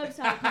started a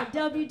website called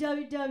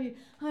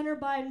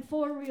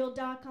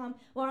www.hunterbidenforreal.com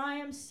where I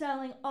am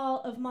selling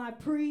all of my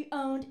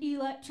pre-owned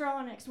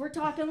electronics. We're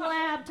talking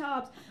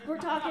laptops, we're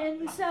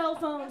talking cell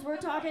phones, we're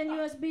talking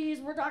USBs,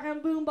 we're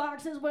talking boom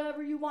boxes,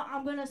 whatever you want.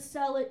 I'm going to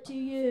sell it to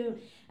you.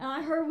 And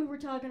I heard we were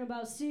talking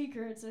about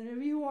secrets, and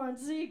if you want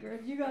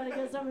secrets, you got to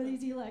get some of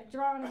these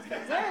electronics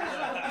because there's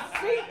some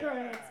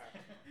secrets.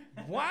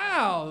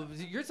 Wow,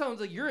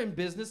 sounds like you're in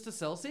business to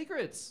sell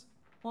secrets.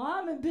 Well,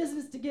 I'm in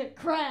business to get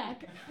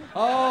crack.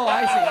 Oh,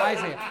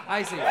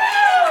 I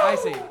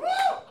see.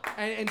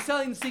 And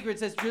selling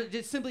secrets is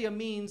just simply a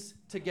means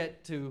to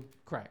get to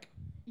crack.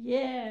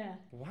 Yeah.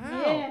 Wow.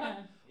 Yeah.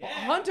 Well,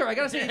 Hunter, I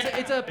gotta say,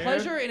 it's a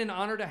pleasure and an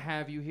honor to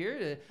have you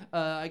here.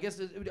 I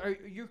guess are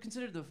you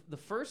considered the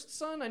first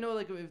son? I know,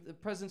 like, if the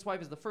president's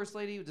wife is the first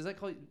lady. Does that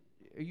call you?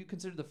 Are you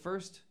considered the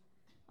first?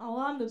 Oh,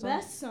 I'm the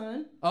best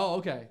son. Oh,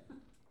 okay.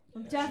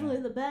 I'm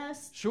definitely the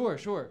best. Sure.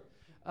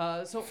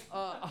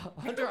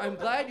 Hunter, I'm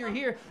glad you're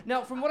here.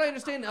 Now, from what I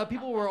understand,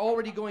 people were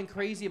already going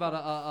crazy about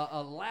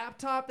a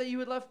laptop that you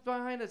had left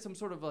behind at some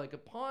sort of like a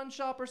pawn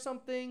shop or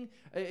something.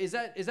 Is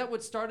that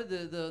what started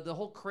the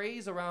whole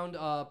craze around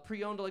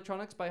pre-owned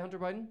electronics by Hunter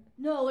Biden?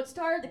 No, what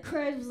started the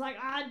craze was like,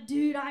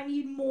 dude, I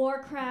need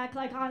more crack.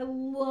 Like, I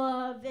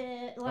love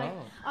it. Like,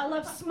 I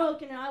love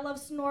smoking it. I love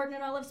snorting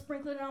it. I love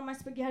sprinkling it on my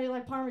spaghetti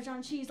like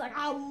Parmesan cheese. Like,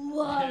 I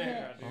love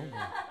it.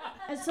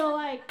 And so,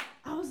 like,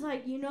 I was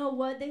like, you know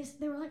what? They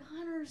were like,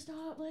 Hunter,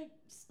 stop, like,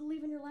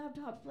 leaving your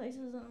laptop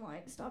places and,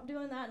 like, stop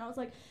doing that. And I was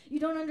like, you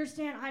don't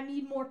understand. I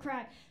need more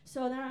crack.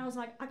 So then I was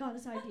like, I got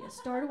this idea.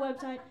 Start a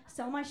website,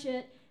 sell my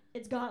shit,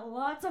 It's got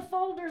lots of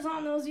folders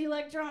on those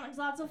electronics,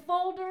 lots of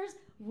folders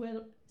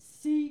with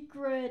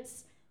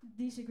secrets.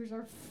 These secrets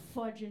are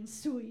fudging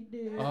sweet,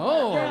 dude.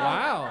 Oh, Yeah.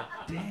 wow.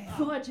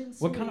 Fudging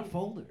sweet. What kind of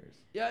folders?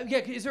 Yeah.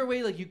 Is there a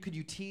way could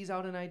you tease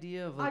out an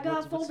idea of? I Like, got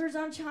what's- folders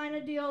on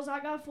China deals. I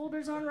got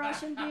folders on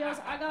Russian deals.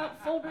 I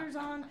got folders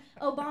on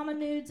Obama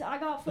nudes. I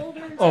got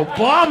folders.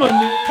 Obama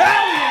nudes.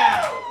 Hell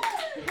yeah!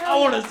 Hell I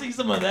want yeah. to see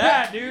some of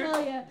that, dude.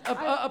 Hell yeah.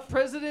 A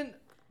President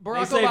They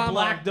Barack say Obama.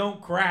 black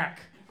don't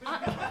crack.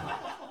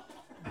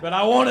 But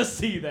I want to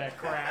see that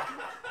crack.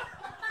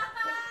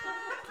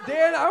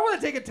 Dan, I want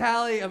to take a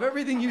tally of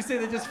everything you say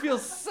that just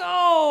feels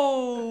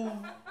so.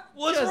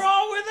 What's Just-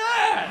 wrong with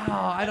that? Oh,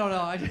 I don't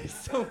know. I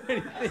just so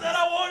many I things. said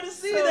I wanted to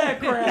see So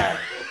that many- crack.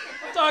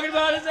 I'm talking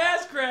about his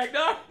ass crack,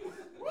 dog.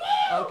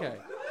 Okay.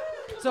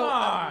 So, Come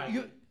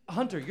on.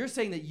 Hunter, you're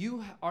saying that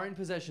you are in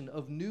possession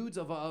of nudes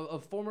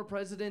of former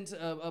President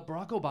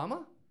Barack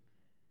Obama?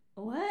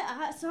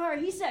 What?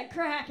 Sorry, he said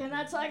crack, and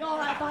that's like all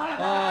I thought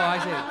about. Oh, I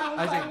see. I was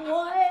I see. like,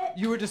 what?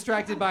 You were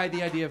distracted by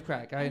the idea of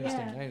crack. I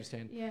understand. Yeah. I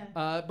understand.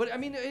 Yeah. But I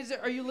mean,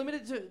 are you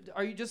limited to?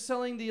 Are you just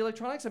selling the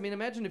electronics? I mean,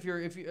 imagine if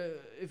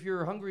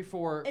you're hungry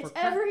for. It's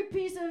crack. every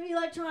piece of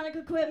electronic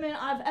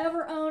equipment I've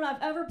ever owned,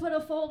 I've ever put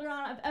a folder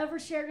on, I've ever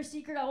shared a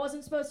secret I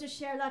wasn't supposed to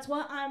share. That's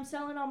what I'm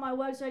selling on my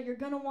website. You're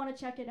going to want to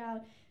check it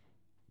out.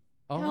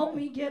 Oh. Help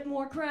me get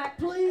more crack,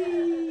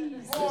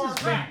 please. More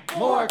crack.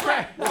 More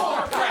crack.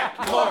 More crack,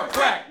 more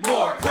crack,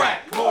 more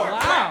crack, more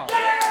Wow.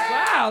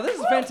 Wow, this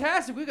is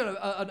fantastic. We've got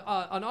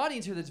an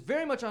audience here that's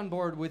very much on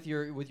board with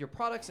your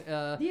products.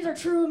 These are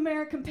true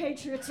American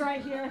patriots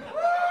right here.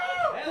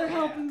 They're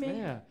helping me.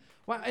 Yeah.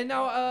 Wow. And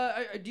now,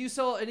 do you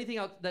sell anything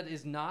out that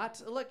is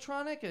not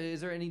electronic?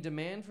 Is there any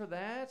demand for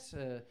that?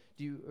 Are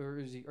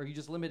you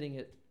just limiting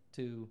it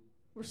to?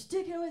 We're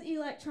sticking with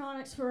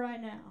electronics for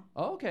right now.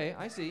 Oh, okay,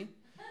 I see.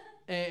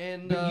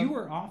 And But you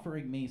were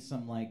offering me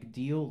some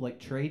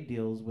trade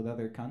deals with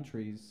other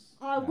countries.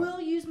 I will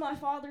use my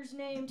father's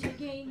name to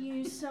gain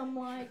you some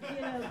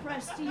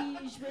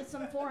prestige with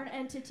some foreign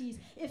entities,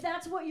 if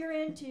that's what you're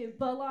into.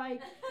 But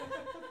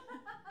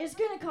it's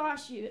gonna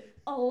cost you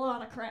a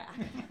lot of crack.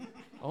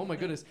 Oh my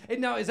goodness.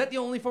 And now, is that the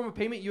only form of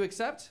payment you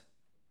accept?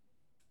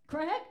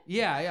 Crack?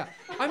 Yeah.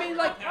 I mean,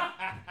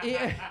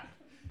 yeah.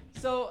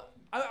 So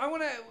I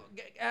want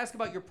to ask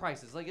about your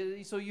prices.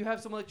 So you have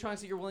some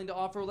electronics that you're willing to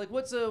offer.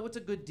 What's a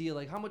good deal?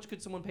 How much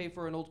could someone pay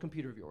for an old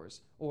computer of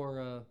yours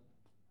or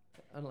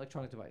an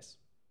electronic device?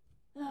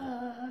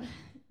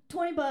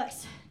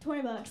 $20.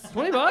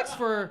 $20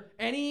 for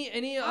any.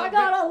 I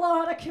got a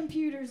lot of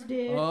computers,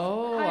 dude.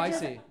 Oh, I just-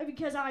 see.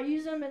 Because I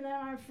use them and then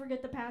I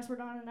forget the password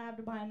on it and I have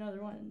to buy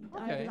another one.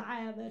 Okay. I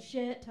have a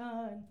shit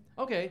ton.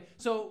 Okay,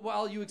 so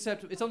while you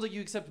accept, it sounds like you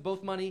accept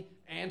both money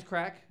and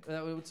crack.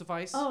 That would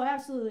suffice. Oh,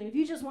 absolutely. If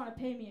you just want to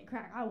pay me in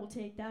crack, I will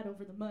take that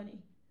over the money.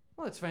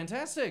 Well, that's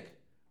fantastic.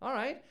 All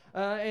right,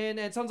 and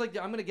it sounds like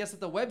I'm gonna guess that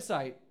the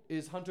website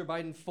is Hunter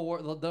Biden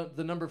 4,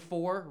 the number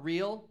 4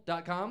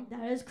 real.com.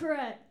 That is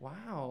correct.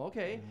 Wow.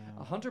 Okay.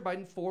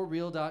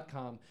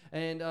 HunterBiden4real.com.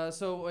 And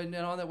so and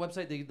on that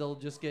website they'll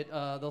just get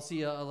they'll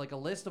see a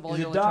list of all Is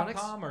your it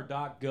electronics. .com or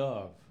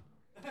 .gov?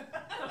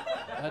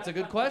 That's a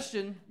good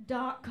question.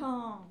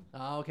 .com.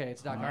 Oh, okay,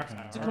 it's .com. Okay,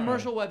 It's a all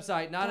commercial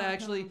website, not .com.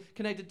 actually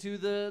connected to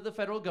the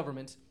federal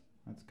government.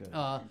 That's good.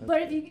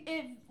 But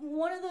if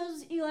one of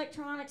those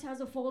electronics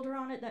has a folder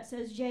on it that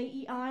says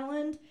J.E.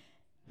 Island,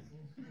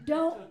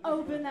 don't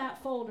open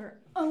that folder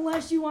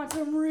unless you want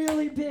some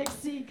really big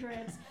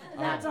secrets.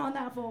 That's on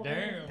that folder.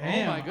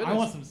 Damn. Oh my goodness. I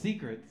want some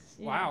secrets.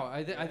 Yeah. Wow.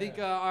 I think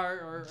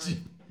our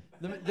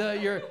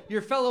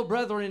your fellow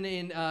brethren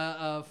in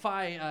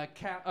Phi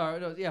Cap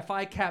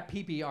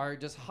PP are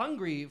just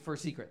hungry for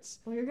secrets.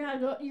 Well, you're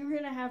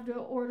gonna have to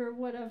order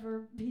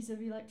whatever piece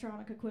of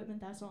electronic equipment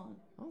that's on.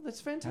 Oh,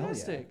 that's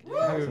fantastic.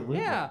 Absolutely.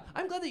 Yeah,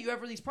 I'm glad that you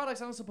offer these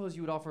products. I don't suppose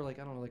you would offer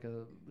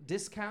a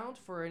discount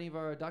for any of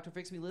our Dr.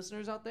 Fix Me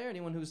listeners out there.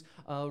 Anyone who's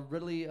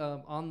readily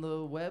on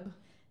the web.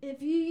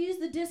 If you use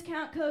the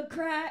discount code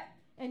CRACK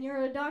and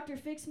you're a Dr.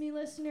 Fix Me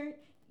listener,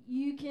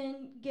 you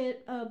can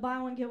get buy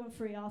one get one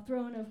free. I'll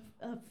throw in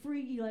a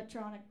free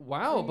electronic.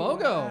 Wow, for you.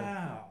 BOGO.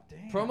 Wow,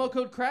 damn. Promo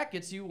code CRACK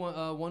gets you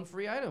one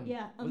free item.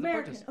 Yeah, with a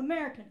American, purchase.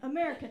 American,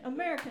 American,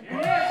 American, American,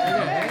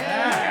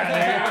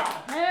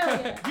 Yeah.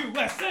 Hell yeah.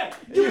 USA!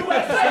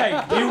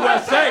 USA!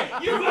 USA!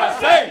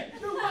 USA!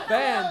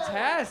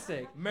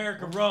 Fantastic.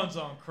 America runs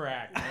on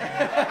crack.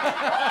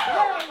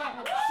 Hell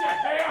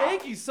yeah.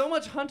 Thank you so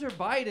much, Hunter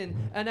Biden.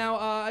 And now,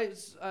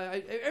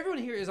 everyone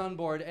here is on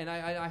board, and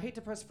I hate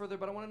to press further,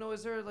 but I want to know: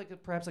 is there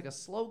perhaps a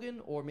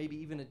slogan or maybe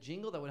even a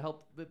jingle that would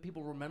help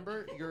people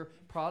remember your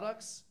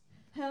products?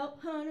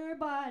 Help Hunter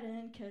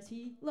Biden, 'cause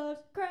he loves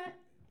crack.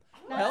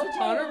 That's Help the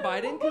Hunter jingle.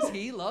 Biden because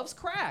he loves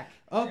crack.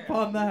 Up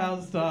on the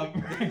housetop,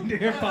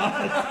 reindeer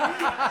boss.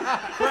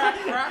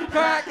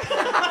 Crack.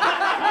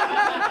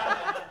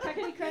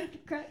 Crackety crack,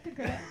 crack,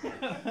 crack.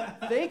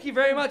 Thank you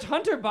very much,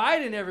 Hunter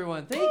Biden,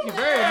 everyone. Thank you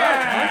very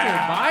much,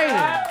 Hunter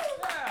Biden.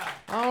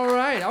 All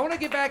right, I want to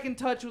get back in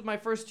touch with my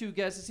first two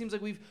guests. It seems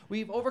like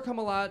we've overcome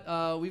a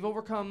lot. We've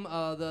overcome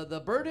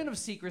the burden of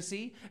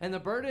secrecy and the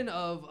burden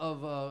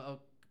of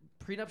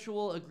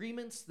prenuptial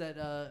agreements that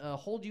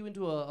hold you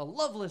into a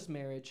loveless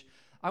marriage.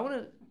 I want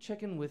to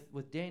check in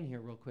with Dan here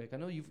real quick. I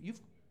know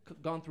you've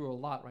gone through a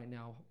lot right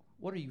now.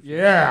 What are you feeling?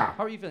 Yeah.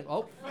 How are you feeling?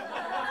 Oh.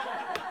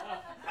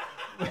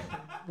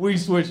 We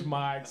switched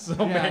mics. So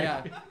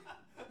Yeah.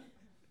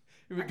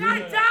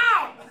 Guy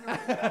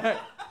down!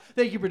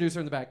 Thank you, producer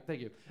in the back.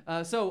 Thank you.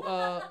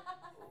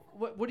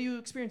 What are you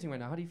experiencing right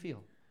now? How do you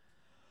feel?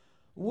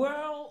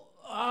 Well,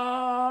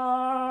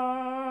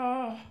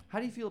 How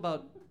do you feel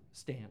about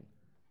Stan?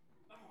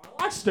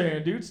 I like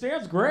Stan, dude.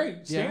 Stan's great.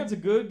 Yeah? Stan's a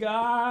good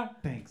guy.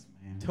 Thanks,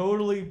 man.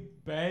 Totally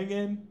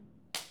banging.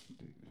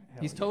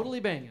 He's totally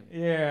banging.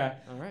 Yeah.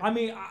 All right. I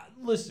mean,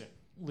 listen.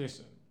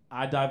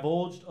 I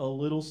divulged a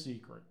little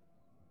secret.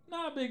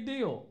 Not a big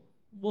deal.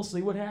 We'll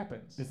see what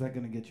happens. Is that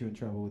gonna get you in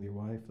trouble with your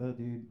wife, though,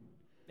 dude?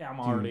 Yeah,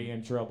 I'm already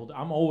in trouble.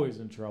 I'm always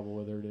in trouble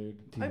with her, dude.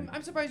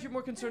 I'm surprised you're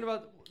more concerned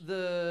about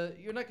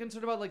you're not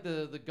concerned about like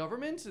the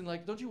government and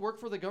like, don't you work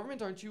for the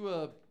government? Aren't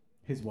you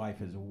His wife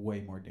is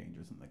way more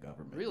dangerous than the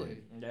government. Really?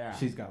 dude. Yeah.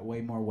 She's got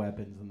way more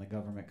weapons than the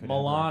government could.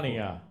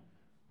 Melania.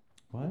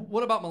 What?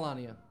 What about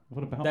Melania?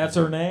 What about? That's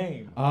her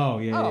name. Oh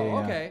yeah. Oh, yeah, yeah.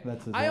 okay.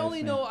 That's his I'm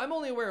wife's name.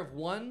 only aware of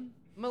one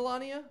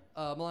Melania,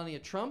 Melania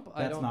Trump.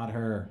 That's not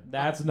her.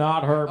 That's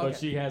not her, but Okay.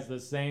 she has the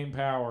same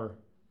power.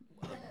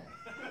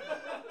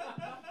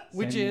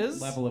 Which Same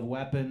is? level of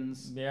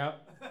weapons.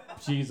 Yep.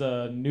 She's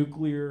a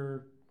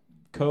nuclear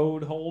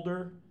code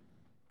holder.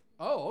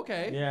 Oh,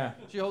 okay. Yeah.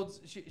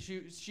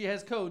 She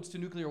has codes to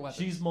nuclear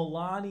weapons. She's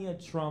Melania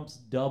Trump's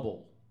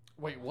double.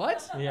 Wait,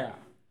 what? Yeah.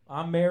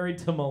 I'm married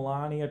to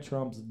Melania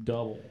Trump's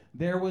double.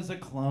 There was a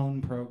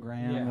clone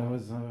program. Yeah. That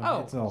was.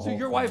 Oh, it's a so whole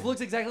your wife thing. looks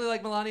exactly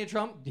like Melania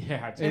Trump?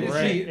 Yeah, it's And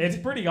great. she- It's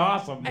pretty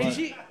awesome. And But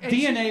she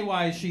DNA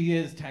wise, she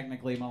is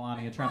technically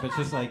Melania Trump. It's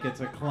just like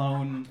it's a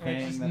clone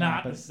thing. it's that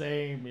not the happened.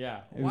 same. Yeah.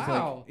 It was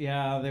Wow. like,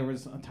 yeah, there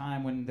was a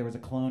time when there was a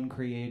clone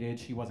created.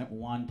 She wasn't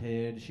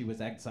wanted. She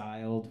was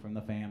exiled from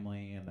the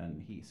family, and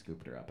then he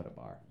scooped her up at a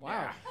bar.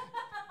 Wow.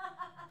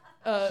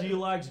 She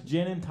likes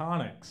gin and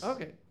tonics.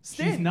 Okay. She's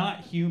Stan,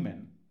 not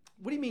human.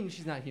 what do you mean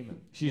she's not human?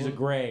 She's a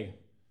gray.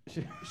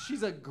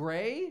 She's a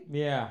gray?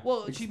 Yeah.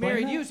 Well, she Explain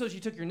married that. you, so she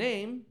took your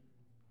name.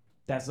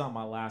 That's not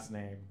my last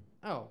name.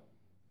 Oh.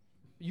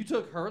 You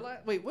took her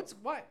wait,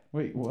 why?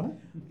 Wait, what?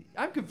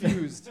 I'm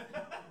confused.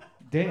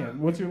 Dan,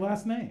 what's your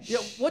last name? Yeah,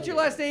 what's your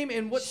last name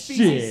and what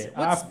species? Shit.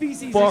 What I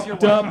species is your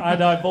fucked wife? up. I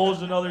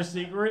divulged another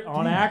secret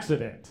on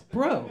accident.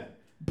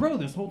 Bro,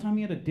 this whole time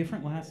you had a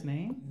different last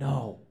name?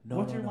 No.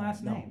 What's your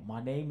last name?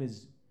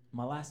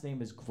 My last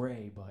name is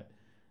Gray, but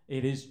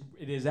it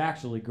is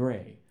actually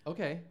Gray.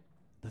 Okay.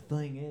 The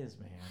thing is,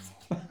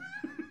 man,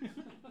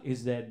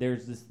 is that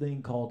there's this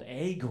thing called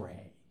A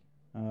Gray.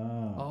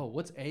 Oh,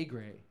 what's A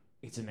gray?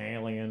 It's an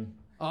alien.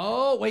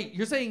 Oh, wait,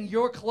 you're saying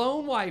your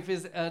clone wife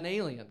is an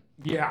alien?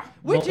 Yeah.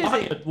 Which is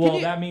Melania, it? Well, Can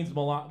you- that means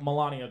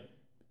Melania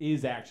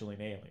is actually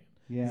an alien.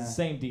 Yeah. It's the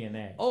same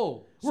DNA.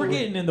 Oh, We're so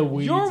getting in the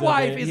weeds. your of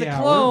wife it. is Yeah, a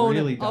we're clone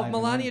really of diving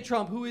Melania in.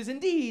 Trump, who is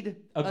indeed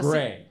A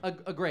gray.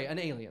 a gray, an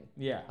alien.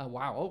 Yeah.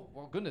 Wow. Oh,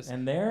 well, goodness.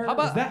 And there. How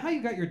about- Is that how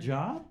you got your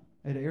job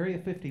at Area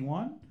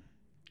 51?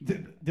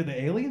 Did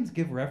the aliens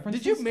give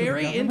references? Did you to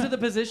marry the into government? the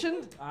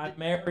position? I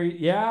married.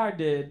 Yeah, I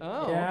did.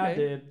 Oh, yeah, I okay.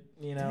 did.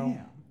 You know,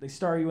 Damn. they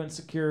start you in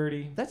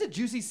security. That's a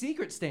juicy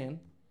secret, Stan.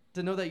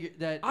 To know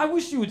that I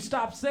wish you would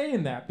stop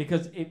saying that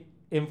because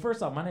and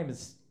first off, my name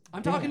is.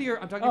 I'm talking to your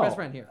best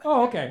friend here.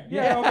 Oh, okay.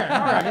 Yeah, okay. All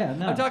right. Yeah,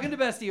 no. I'm talking to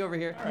Bestie over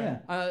here. Yeah.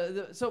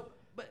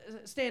 But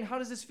Stan, how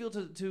does this feel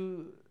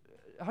to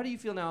how do you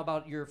feel now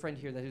about your friend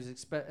here that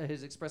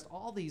has expressed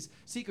all these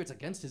secrets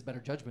against his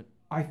better judgment?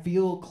 I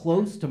feel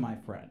close to my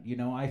friend. You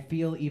know, I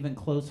feel even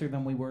closer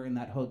than we were in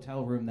that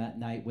hotel room that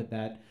night with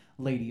that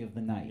lady of the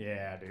night.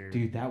 Yeah, dude.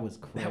 Dude, that was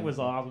crazy. That was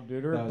awesome,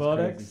 dude. Her That was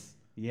buttocks. crazy.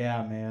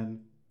 Yeah,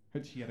 man.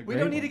 She had a We great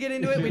don't need one. to get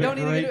into it. She We had don't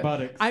need to great get into it.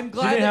 buttocks. I'm She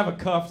glad didn't that- have a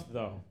cuff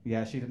though.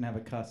 Yeah, she didn't have a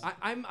cuss.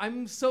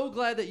 I'm so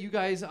glad that you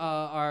guys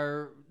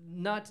are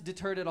not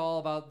deterred at all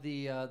about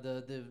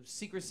the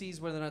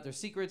secrecies, whether or not they're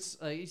secrets.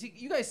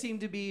 You guys seem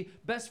to be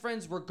best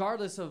friends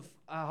regardless of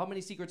how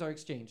many secrets are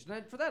exchanged.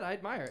 And for that, I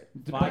admire it.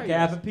 Phi Admire you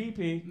Kappa guys.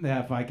 PP.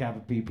 Yeah, Phi Kappa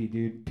PP,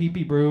 dude.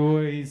 PP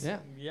boys. Yeah.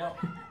 Yep.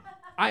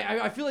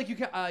 I feel like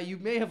you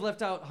may have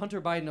left out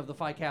Hunter Biden of the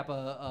Phi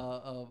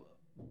Kappa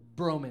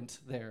bromant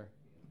there.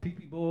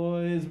 PP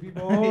boys. PP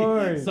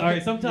boys. Sorry,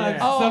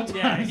 sometimes, Yeah.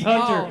 sometimes Oh,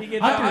 Hunter, he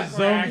gets Hunter's out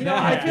zoned You know,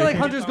 out. I feel like Yeah.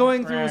 Hunter's It's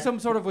going on through crack. some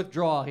sort of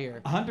withdrawal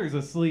here. Hunter's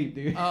asleep,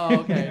 dude. Oh,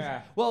 okay.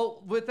 Yeah.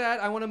 Well, with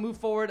that, I want to move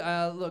forward.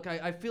 Look,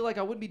 I feel like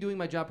I wouldn't be doing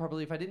my job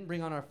properly if I didn't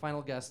bring on our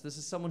final guest. This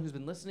is someone who's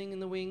been listening in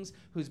the wings,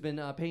 who's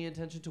been paying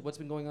attention to what's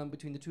been going on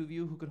between the two of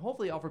you, who can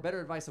hopefully offer better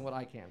advice than what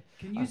I can.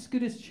 Can you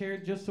scoot his chair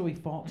just so we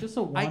fall? Just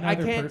so one I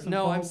other can't. person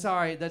No, I'm falls?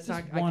 sorry. That's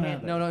Just not. I one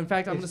can't. other. No. In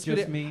fact, I'm It's gonna scoot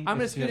just it. me. I'm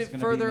gonna It's scoot just it gonna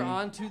be further me.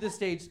 onto the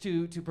stage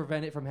to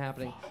prevent it from from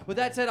happening. With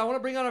that said, I want to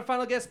bring on our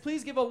final guest.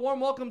 Please give a warm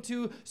welcome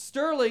to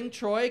Sterling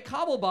Troy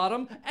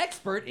Cobblebottom,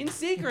 expert in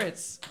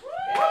secrets.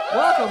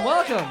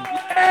 Welcome.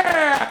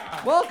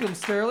 Yeah! Welcome,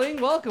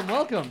 Sterling. Welcome,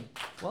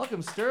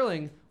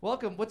 Sterling.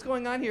 Welcome. What's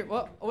going on here?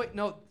 Well, oh wait,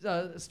 no,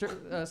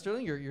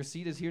 Sterling, your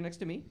seat is here next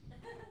to me.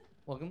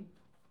 Welcome,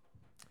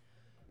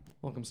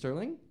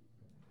 Sterling.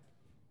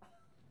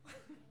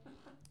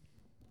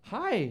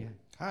 Hi.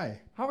 Hi.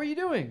 How are you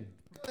doing?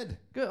 Good.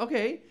 Good.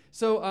 Okay.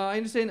 So I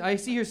understand. I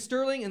see here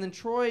Sterling and then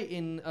Troy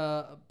in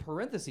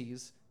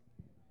parentheses.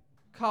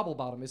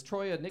 Cobblebottom. Is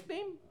Troy a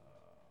nickname?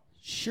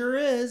 Sure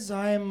is.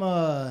 I'm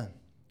a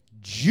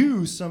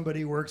Jew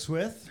somebody works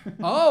with.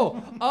 Oh.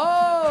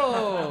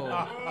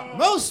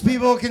 Most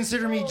people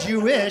consider me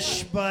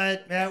Jewish,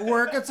 but at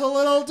work it's a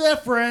little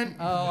different.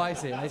 Oh, I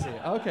see.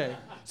 Okay.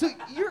 So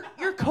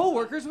you're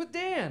co-workers with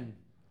Dan.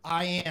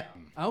 I am.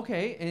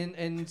 Okay.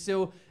 And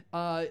so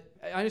I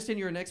understand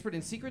you're an expert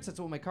in secrets. That's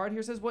what my card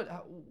here says.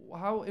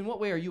 How in what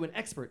way are you an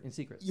expert in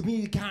secrets? You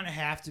mean you kind of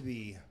have to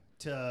be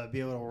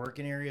able to work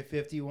in Area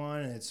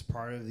 51. It's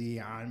part of the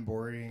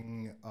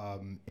onboarding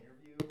interview.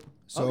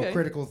 So Okay.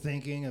 critical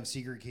thinking of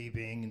secret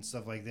keeping and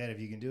stuff like that. If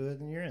you can do it,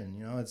 then you're in.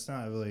 You know, it's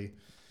not really.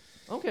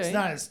 Okay. It's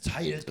not as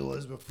tight as it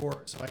was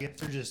before. So I guess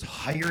they're just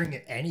hiring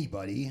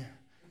anybody.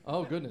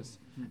 Oh goodness.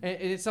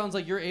 And it sounds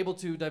like you're able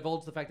to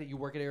divulge the fact that you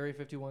work at Area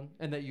 51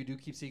 and that you do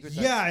keep secrets.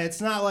 Yeah, it's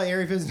not like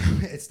Area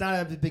 51. It's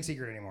not a big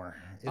secret anymore.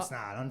 It's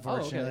not. okay.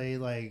 Unfortunately,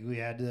 like we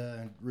had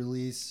to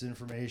release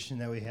information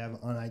that we have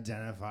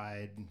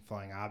unidentified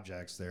flying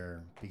objects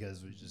there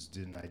because we just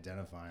didn't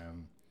identify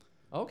them.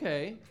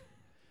 Okay.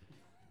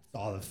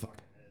 All the fuck.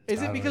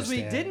 Is it because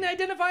we didn't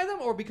identify them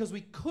or because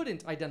we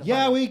couldn't identify them?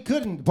 Yeah, we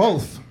couldn't.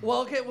 Both.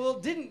 Well, okay. Well,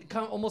 didn't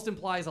almost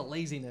implies a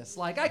laziness.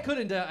 Like I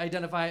couldn't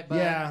identify it, but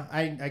Yeah,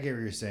 I get what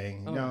you're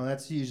saying. Oh. No,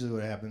 that's usually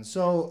what happens.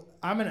 So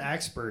I'm an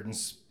expert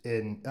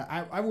in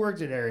I've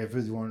worked at Area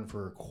 51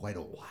 for quite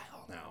a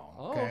while now.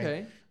 Oh,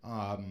 okay.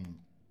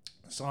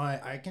 So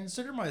I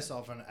consider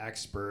myself an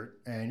expert,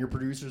 and your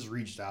producers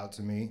reached out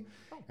to me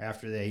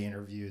after they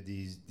interviewed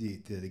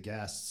the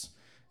guests,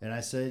 and I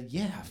said,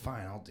 yeah,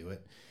 fine, I'll do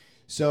it.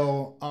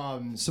 So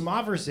some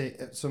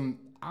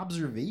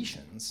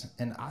observations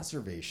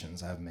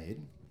I've made.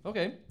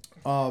 Okay.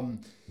 I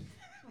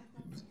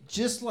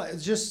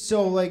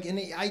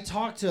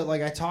talk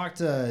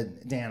to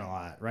Dan a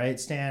lot, right?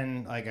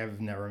 Stan, like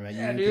I've never met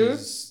you. dude.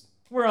 'Cause,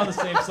 We're on the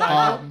same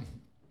side.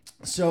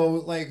 So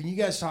like when you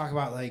guys talk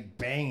about like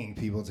banging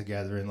people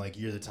together and like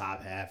you're the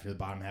top half, you're the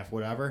bottom half,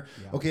 whatever.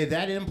 Yeah. Okay,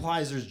 that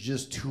implies there's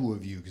just two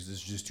of you because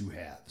it's just two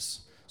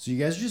halves. So you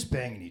guys are just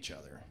banging each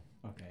other.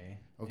 Okay.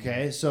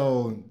 Okay,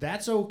 so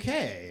that's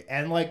okay.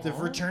 And like the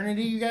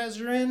fraternity you guys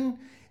are in,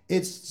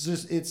 it's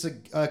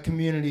a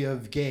community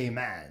of gay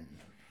men.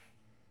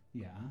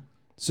 Yeah.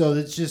 So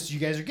it's just you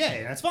guys are gay,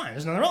 and that's fine.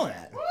 There's nothing wrong with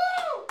that.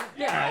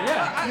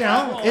 Yeah. You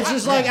know, it's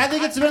just like I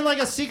think it's been like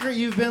a secret.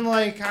 You've been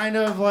like kind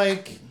of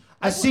like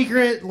a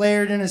secret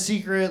layered in a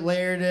secret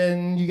layered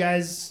in. You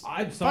guys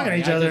I'm sorry. fucking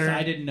each other.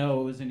 I didn't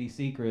know it was any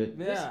secret.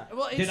 Yeah.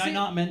 Well, Did I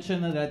not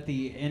mention that at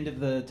the end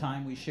of the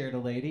time we shared a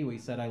lady, we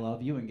said I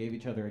love you and gave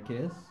each other a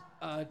kiss?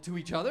 To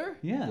each other?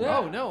 Yeah.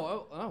 Oh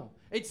no. Oh.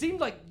 It seemed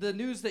like the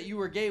news that you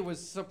were gay was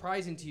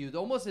surprising to you,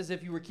 almost as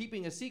if you were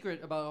keeping a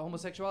secret about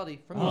homosexuality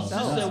from Oh, It's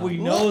yourself. just that we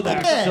Look know at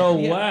that that. so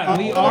Yeah, well.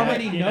 we Oh,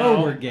 already you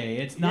know we're gay.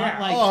 It's not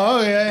Yeah. like Oh,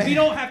 okay. we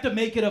don't have to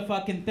make it a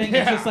fucking thing.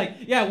 It's just like,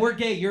 yeah, we're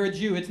gay. You're a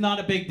Jew. It's not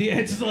a big deal.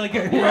 It's just like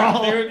we're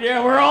all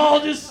we're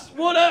all just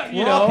what up, you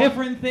we're know. all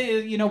different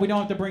things. You know, we don't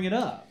have to bring it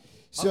up.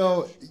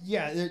 So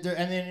yeah, and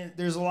then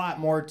there's a lot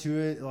more to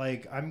it.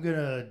 Like I'm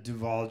gonna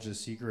divulge a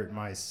secret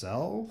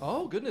myself.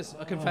 Oh goodness,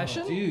 a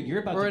confession? Dude,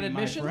 you're about Or to an be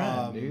admission? my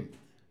friend, dude.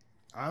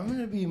 I'm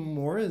gonna be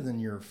more than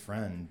your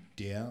friend,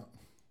 dear.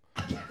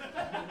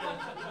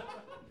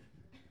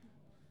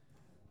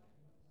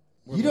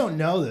 You don't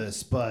know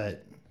this,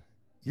 but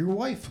your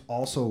wife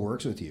also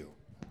works with you.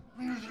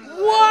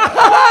 What?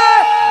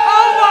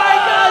 Oh my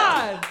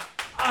God!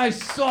 I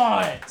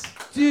saw it.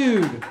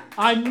 Dude,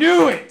 I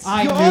knew it.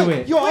 I knew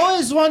it. You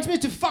always want me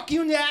to fuck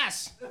you in the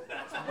ass.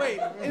 Wait,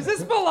 is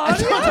this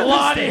Melania?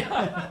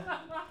 Melania.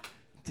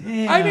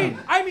 Damn.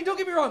 I mean, don't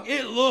get me wrong.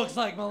 It looks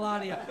like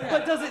Melania,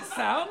 but does it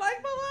sound like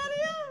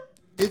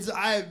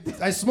Melania?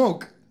 I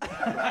smoke.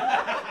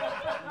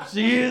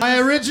 She is. My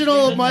she's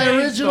original a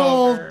chain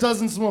smoker.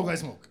 doesn't smoke. I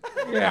smoke.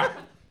 Yeah.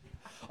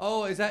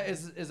 Oh, is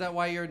that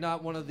why you're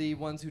not one of the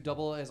ones who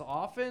double as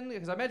often?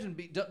 Because I imagine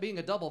being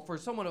a double for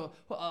someone of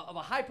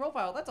a high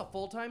profile, that's a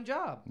full-time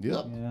job.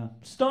 Yep. Yeah.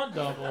 Stunt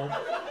double.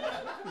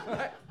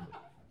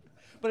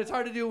 But it's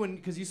hard to do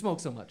because you smoke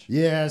so much.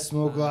 Yeah, I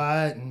smoke a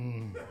lot,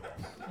 and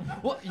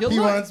Well, you he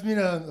look. wants me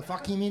to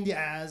fuck him in the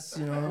ass.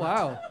 You know.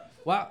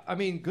 Wow. I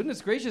mean,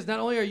 goodness gracious! Not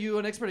only are you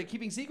an expert at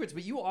keeping secrets,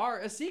 but you are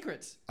a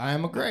secret. I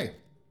am a gray.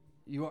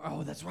 You are.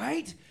 Oh, that's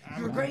right.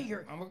 You're great.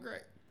 I'm a gray.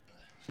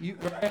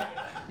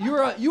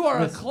 You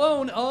are a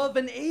clone of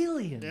an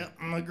alien. Yeah,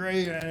 I'm a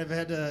gray, and I've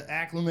had to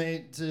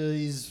acclimate to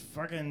these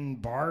fucking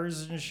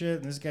bars and shit.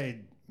 And this guy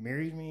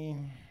married me.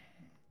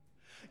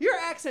 Your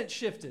accent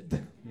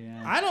shifted.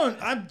 Yeah.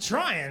 I'm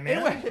trying,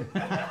 man.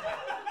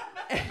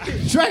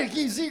 I'm trying to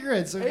keep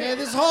secrets. Okay,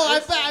 this whole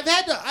I've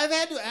had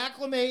to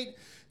acclimate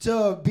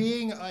to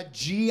being a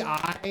GI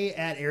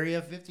at Area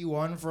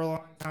 51 for a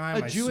long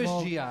time. A Jewish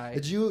GI. A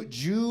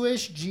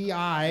Jewish GI.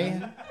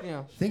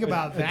 Yeah. Think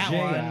about that JI,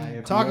 one.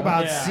 if Talk you will.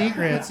 about Yeah.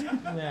 secrets.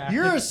 Yeah.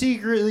 You're a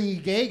secretly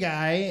gay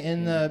guy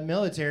in the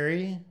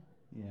military.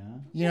 Yeah.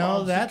 You know,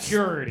 Well, that's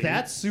security.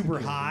 That's super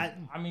hot.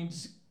 I mean,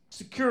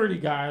 security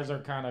guys are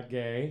kind of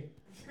gay.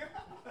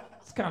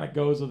 This kind of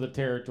goes with the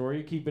territory.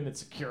 You're keeping it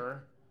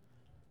secure.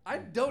 I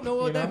don't know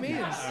what that means.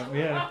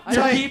 Yeah. You're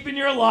Tight. keeping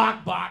your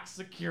lockbox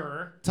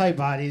secure. Tight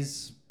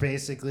bodies,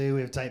 basically.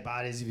 We have tight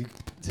bodies, if you can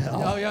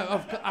tell. Oh yeah,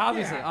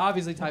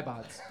 obviously tight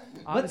bots.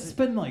 Let's Obviously.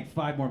 spend like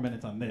 5 more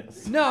minutes on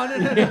this. No.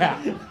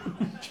 Yeah.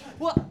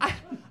 Well,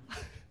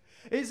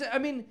 I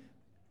mean,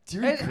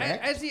 Do you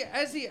crack?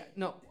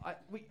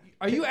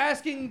 are you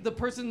asking the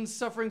person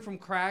suffering from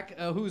crack,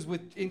 who's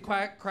in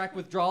crack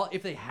withdrawal,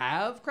 if they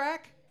have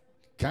crack?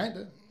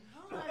 Kinda.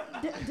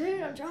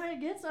 Dude, I'm trying to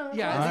get some.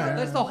 Yeah, Alright.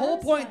 that's the whole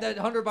point that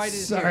Hunter Biden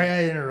is Sorry, here.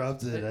 I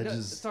interrupted. I No,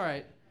 just. It's all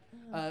right.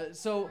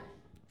 So,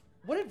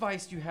 what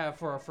advice do you have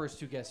for our first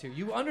two guests here?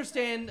 You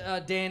understand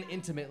Dan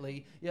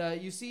intimately.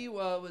 You see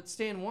what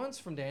Stan wants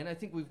from Dan. I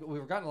think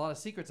we've gotten a lot of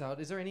secrets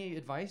out. Is there any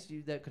advice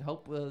that could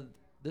help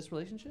this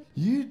relationship?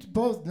 You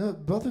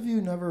both of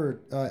you never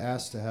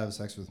asked to have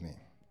sex with me,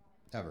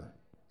 ever.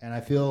 And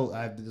I feel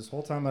this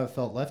whole time I've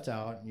felt left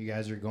out. You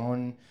guys are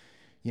going,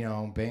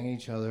 banging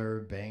each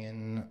other,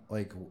 banging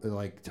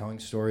like telling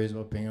stories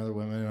about banging other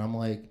women, and I'm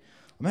like,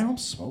 I'm at home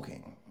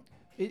smoking.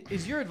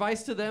 Is your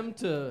advice to them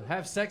to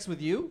have sex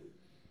with you?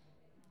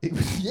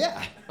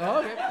 Yeah. Oh,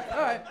 okay.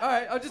 All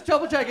right. I'm just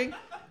double checking.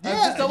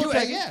 Yeah. double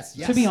checking. Yes.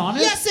 To be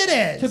honest, Yes, it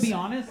is. To be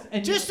honest,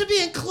 and Just to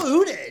be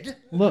included.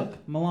 look,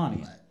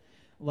 Melania,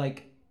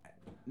 like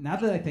now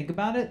that I think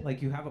about it,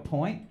 like you have a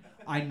point.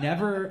 I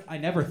never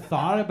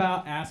thought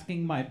about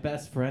asking my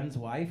best friend's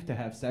wife to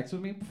have sex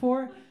with me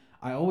before.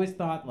 I always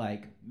thought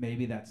like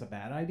maybe that's a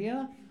bad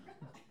idea.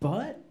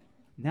 But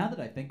now that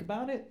I think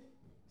about it,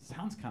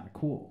 sounds kind of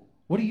cool.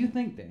 What do you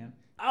think, Dan?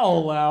 I'll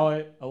allow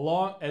it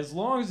as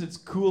long as it's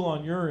cool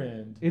on your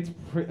end. It's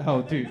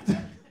oh, dude,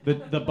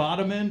 the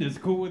bottom end is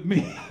cool with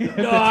me.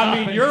 No,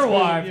 I mean your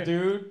wife,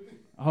 dude.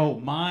 Oh,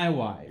 my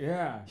wife.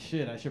 Yeah.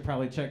 Shit, I should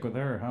probably check with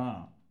her,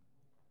 huh?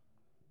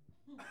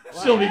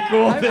 She'll be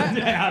cool.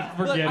 Yeah,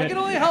 Look, forget I it. can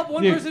only help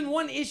one Dude. person,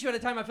 one issue at a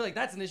time. I feel like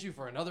that's an issue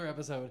for another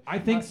episode. I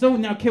think so.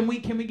 Now, can we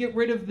get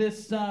rid of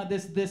this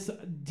this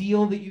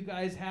deal that you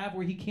guys have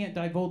where he can't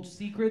divulge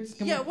secrets?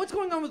 Can Yeah, we- what's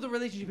going on with the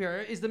relationship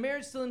here? Is the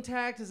marriage still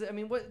intact?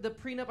 What the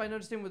prenup? I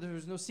understand where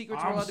there's no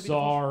secrets. were I'm allowed to be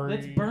sorry.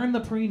 Let's burn the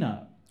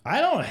prenup.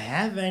 I don't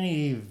have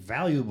any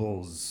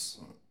valuables.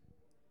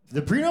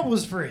 The prenup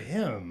was for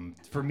him,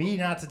 for me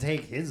not to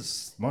take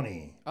his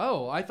money.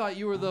 Oh, I thought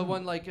you were the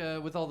one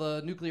with all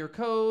the nuclear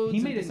codes. He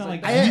and made it things sound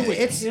like that. you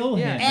would kill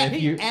him yeah.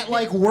 if you. At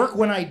like work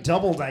when I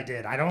doubled, I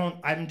did.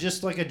 I'm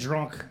just like a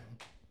drunk.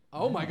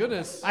 Oh my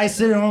goodness! I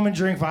sit at home and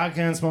drink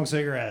vodka and smoke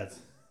cigarettes.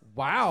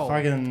 Wow.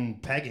 Fucking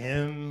peg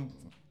him.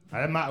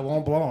 I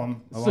won't blow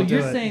him. I So won't do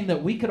you're it. saying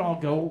that we could all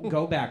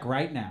go back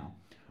right now.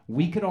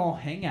 We could all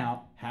hang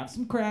out, have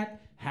some crack,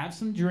 have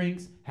some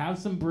drinks, have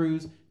some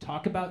brews,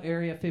 talk about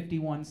Area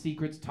 51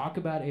 secrets, talk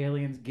about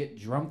aliens, get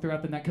drunk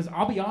throughout the night. Because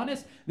I'll be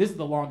honest, this is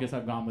the longest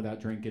I've gone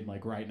without drinking,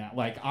 like right now.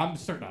 Like, I'm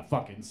starting to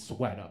fucking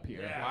sweat up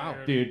here. Yeah, Wow.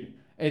 Dude.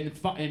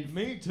 And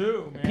Me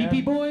too, man.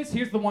 PP boys,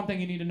 here's the one thing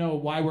you need to know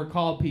why we're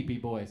called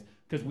PP boys.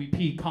 Because we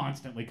pee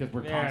constantly, because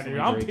we're Yeah, constantly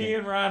dude, I'm drinking.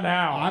 peeing right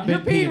now. I've You're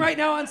been peeing right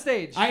now on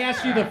stage. I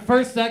asked you the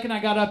first second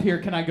I got up here,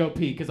 can I go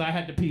pee? Because I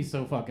had to pee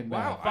so fucking bad.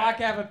 Wow. If I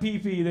have a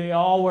pee-pee, they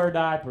all wear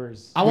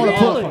diapers. I want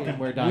to Really? fucking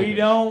wear diapers. We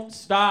don't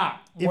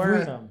stop if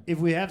wearing them.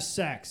 we have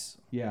sex,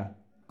 Yeah.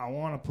 I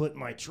want to put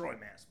my Troy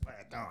mask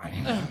back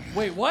on.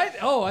 Wait, what?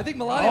 Oh, I think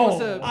Melania wants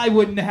to. I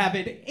wouldn't have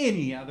it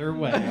any other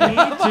way. Me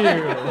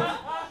too.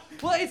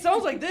 Well, it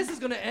sounds like this is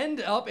going to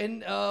end up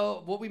in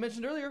what we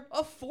mentioned earlier,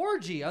 a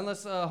 4G.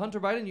 Unless Hunter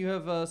Biden, you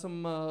have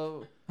some.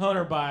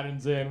 Hunter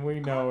Biden's in. We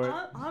know it.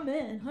 I'm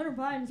in. Hunter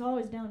Biden's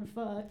always down to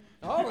fuck.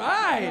 All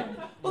right.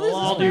 Well, We'll this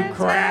all is do fantastic.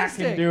 crack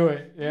and do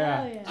it.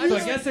 Yeah. Hell yeah. So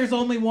I guess there's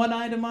only one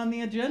item on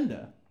the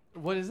agenda.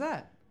 What is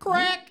that?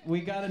 Crack.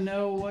 We gotta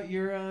know what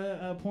your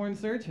porn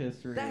search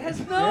history That is.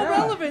 has no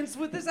relevance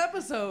with this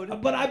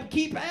episode. But I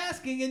keep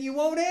asking and you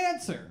won't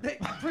answer.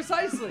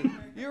 Precisely.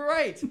 You're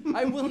right.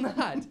 I will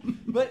not.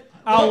 But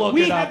I'll look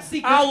we it have up.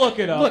 secrets. I'll look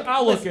it up. Look,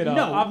 I'll look listen, it up.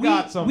 No, I've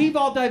got some. We've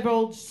all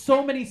divulged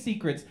so many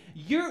secrets.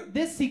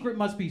 This secret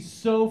must be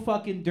so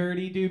fucking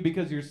dirty, dude,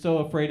 because you're so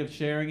afraid of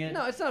sharing it.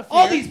 no, it's not.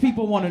 All fair. these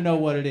people want to know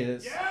what it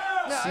is.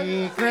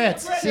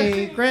 Secrets,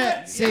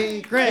 secret,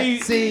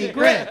 secret,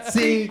 secret,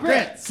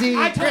 secret, secret.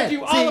 I told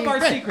you all of our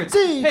secrets.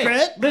 Hey,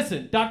 Secret.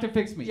 listen, Dr.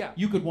 Fix Me. Yeah.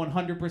 You could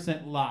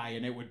 100% lie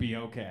and it would be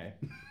okay.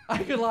 I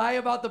could lie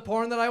about the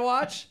porn that I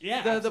watch.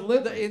 Yeah, the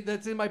absolutely.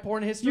 that's in my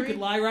porn history. You could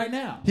lie right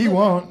now. He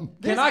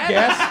won't. This Can I ep-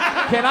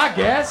 guess? Can I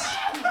guess?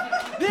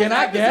 This Can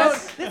I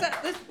episode-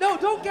 guess? No,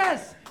 don't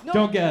guess. No,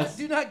 Don't guess.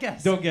 Do not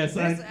guess. Don't guess.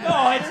 No,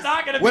 it's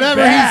not gonna be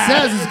Whatever he bad.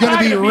 says is It's gonna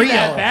not be that real.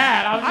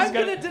 bad. I'm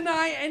gonna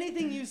deny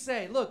anything you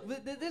say. Look,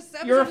 this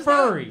episode You're a is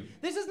furry. Not,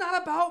 this is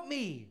not about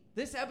me.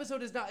 This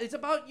episode is not. It's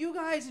about you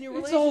guys and your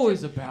It's relationship.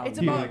 always about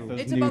It's you. about. He likes those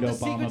It's nude about the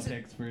Obama secrets.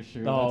 pics for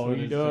sure. Oh, That's what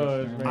he his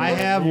does, search man. I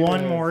have He one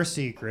does. more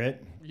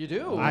secret. You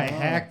do. I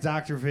hacked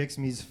Dr.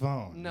 Fixme's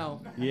phone.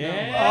 No. Yeah.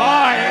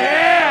 Oh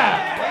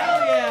yeah.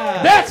 Hell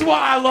yeah. That's why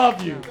I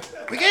love you.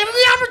 We gave him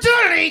the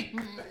opportunity.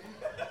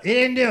 He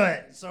didn't do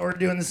it, so we're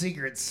doing the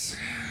secrets.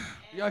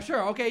 Yeah,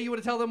 sure. Okay, you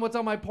want to tell them what's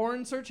on my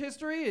porn search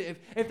history?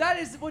 If that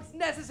is what's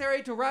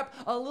necessary to wrap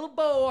a little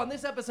bow on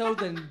this episode,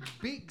 then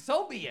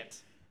so be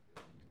it.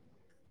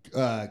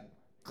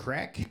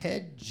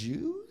 Crackhead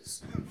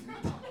Jews?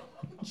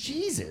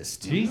 Jesus,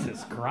 dude.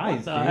 Jesus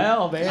Christ. What the dude.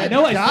 hell, man? I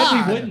know I said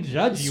God. we wouldn't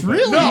judge It's you. but-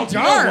 really No, you know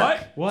dark. what?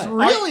 It's What?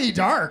 really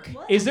dark.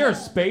 Is there a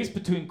space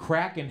between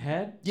crack and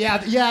head? Yeah,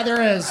 there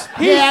is.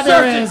 He's yeah, there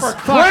searching is. for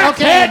Fuck,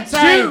 okay, crackhead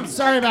sorry, Jews.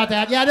 sorry about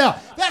that. Yeah, no,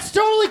 that's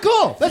totally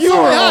cool. That's You're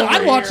totally over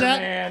I'd watch here, that.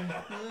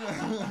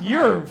 man.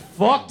 You're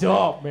fucked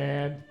up,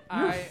 man.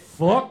 You're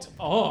fucked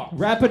up.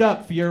 Wrap it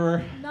up,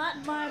 Führer. Not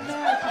in my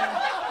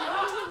America.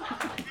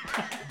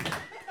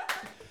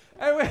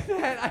 And with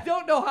that, I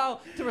don't know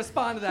how to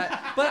respond to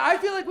that, but I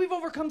feel like we've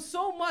overcome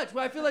so much.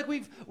 I feel like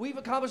we've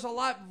accomplished a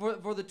lot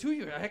for the 2 of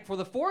you, heck, for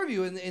the 4 of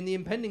you in the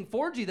impending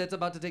 4G that's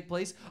about to take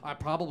place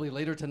probably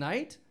later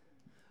tonight.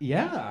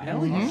 Yeah,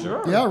 hell yeah.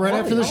 Sure. Yeah, right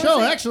after the I wanna show,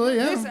 say, actually.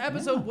 Yeah. This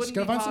episode wouldn't be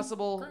gotta find some-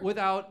 possible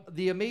without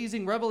the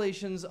amazing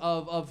revelations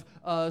of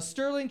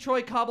Sterling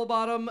Troy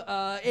Cobblebottom,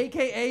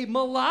 a.k.a.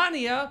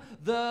 Melania,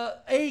 the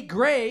A.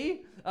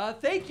 Gray.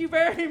 Thank you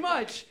very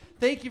much.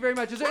 Thank you very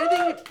much. Is there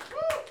anything...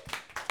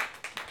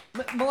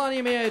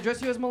 Melania, may I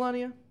address you as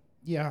Melania?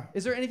 Yeah.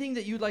 Is there anything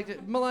that you'd like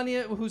to...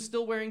 Melania, who's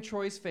still wearing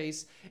Troy's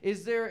face,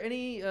 is there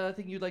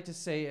anything you'd like to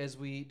say as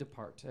we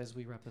depart, as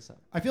we wrap this up?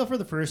 I feel for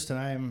the first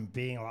time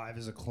being alive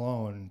as a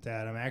clone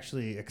that I'm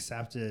actually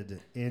accepted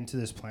into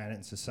this planet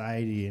and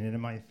society and into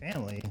my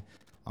family.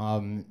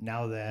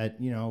 Now that,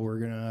 we're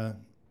going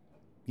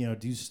to,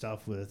 do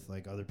stuff with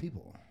like other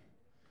people.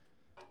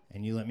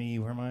 And you let me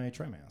wear my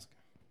Troy mask.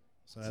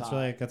 So that's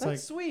like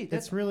sweet.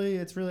 It's really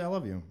I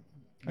love you.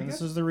 And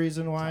this is the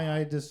reason why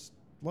I just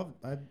love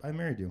I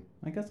married you.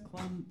 I guess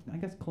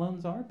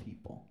clones are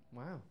people.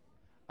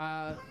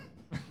 Wow.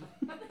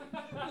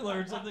 You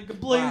learned something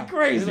completely Wow.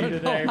 crazy We learned a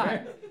today, lot.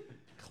 man.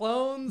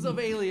 Clones of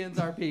aliens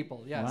are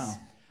people. Yes.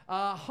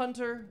 Wow.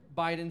 Hunter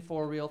Biden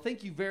for real.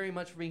 Thank you very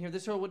much for being here.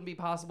 This show wouldn't be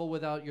possible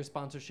without your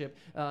sponsorship.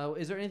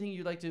 Is there anything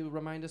you'd like to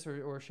remind us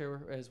or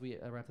share as we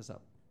wrap this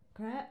up?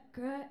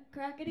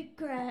 Crackety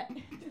crack.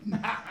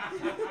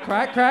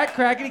 Crack, crack,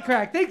 crackety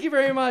crack. Thank you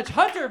very much,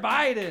 Hunter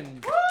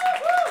Biden.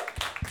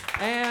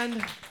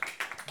 And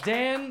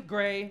Dan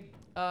Gray,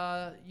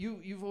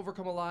 you've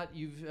overcome a lot.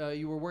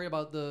 You were worried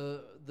about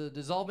the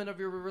dissolvement of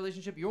your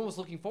relationship. You're almost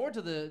looking forward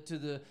to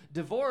the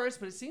divorce,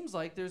 but it seems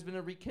like there's been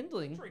a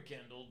rekindling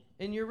Rekindled.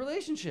 in your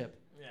relationship.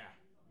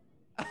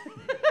 Yeah.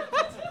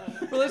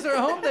 For listeners at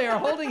home, they are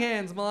holding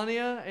hands.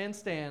 Melania and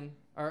Stan.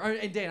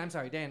 And Dan, I'm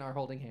sorry, Dan are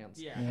holding hands.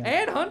 Yeah.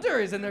 And Hunter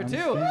is in there too.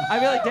 Stan. I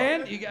feel like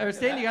Dan,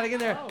 Stan, you gotta get in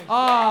there.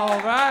 All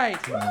right.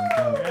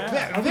 Are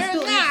we Very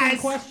still answering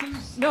nice.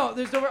 questions? No,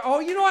 there's no. Oh,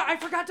 you know what? I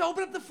forgot to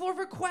open up the floor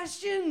for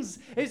questions.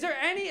 Is there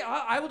any?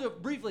 I will do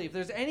it briefly. If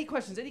there's any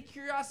questions, any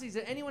curiosities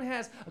that anyone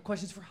has,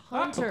 questions for I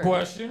have Hunter. a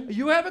question.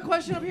 You have a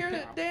question up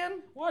here,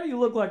 Dan? Why do you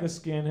look like a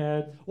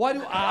skinhead? Why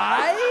do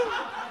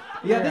I?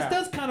 Yeah, Yeah. this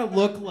does kind of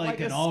look like Like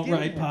a an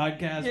alt-right skinhead.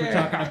 podcast. We're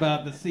Yeah. talking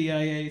about the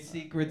CIA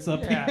secrets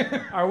up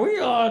here. Are we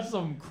on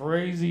some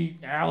crazy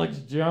Alex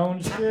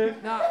Jones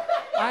shit? No,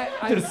 I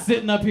Just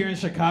sitting up here in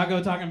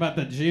Chicago talking about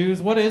the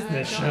Jews. What is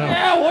this show?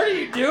 Yeah, what are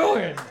you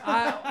doing?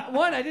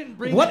 I didn't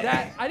bring What?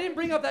 that. I didn't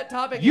bring up that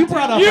topic. You until-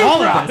 brought up You all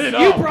brought of this. it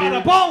You up, brought dude.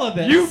 up all of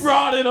this. You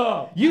brought it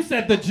up. You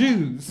said the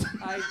Jews.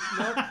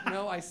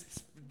 No, I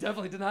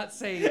definitely did not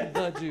say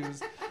the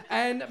Jews.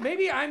 And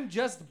maybe I'm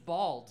just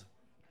bald.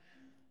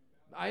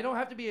 I don't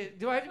have to be.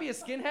 Do I have to be a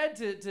skinhead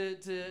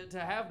to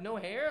have no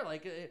hair?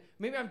 Like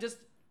maybe I'm just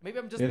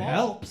It bald.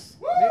 helps.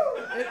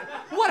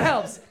 What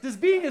helps? Does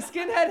being a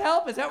skinhead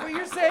help? Is that what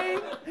you're saying?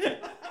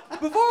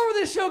 Before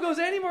this show goes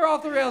any more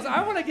off the rails,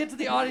 I want to get to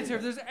the audience here.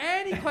 If there's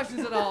any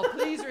questions at all,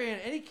 please raise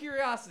any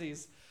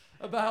curiosities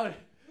about.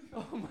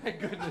 Oh my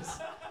goodness.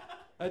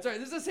 That's right.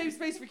 This is a safe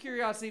space for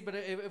curiosity, but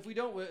if we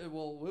don't, we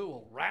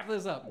will wrap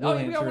this up. We'll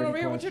We got answer one any over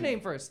here. What's your questions.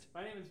 name first?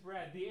 My name is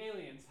Brad. The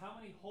aliens, how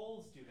many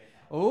holes do they have?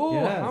 Oh,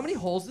 Yes. how many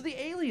holes do the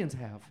aliens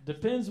have?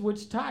 Depends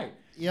which type.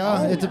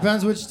 Yeah, it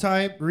depends which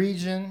type,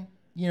 region,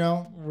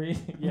 Yeah.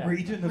 Region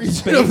of Region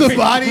space. of the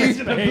body.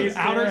 Region of Space,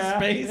 outer yeah.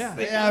 space.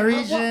 Yeah,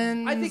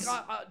 regions. I think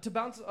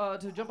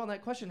to jump on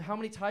that question, how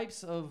many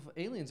types of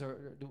aliens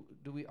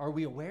are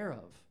we aware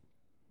of?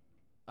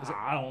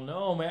 I don't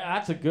know, man.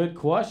 That's a good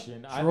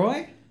question.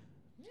 Troy?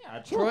 Yeah,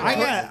 Troy- Troy. I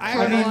got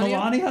I mean, Melania?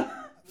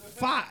 Melania?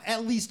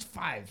 at least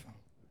five.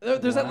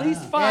 There's at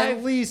least At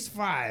five. least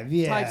five,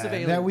 yeah. types of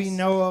That we aliens.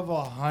 know of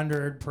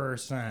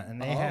 100%,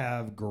 and they Oh.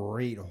 have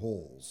great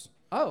holes.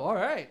 Oh, all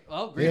right.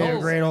 Well, great Yeah,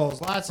 holes. great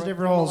holes. Lots of From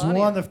different holes.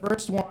 Melania. One, the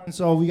first one,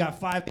 so we got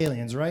 5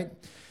 aliens, right?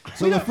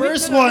 So We the don't- we-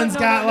 first no, no, one's no,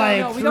 got no, no, like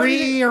no, we don't need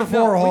 3 to- or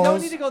 4 no, holes. We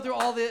don't need to go through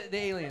all the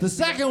aliens. The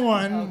second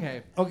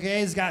one,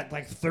 Okay. it's got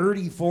like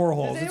 34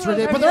 holes. Does It's anyone else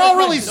ridiculous, have but any they're all other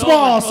really questions?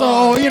 small,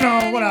 so you know,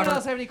 Anyone whatever.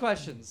 else have any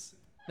questions?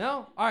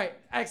 No? All right.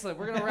 Excellent.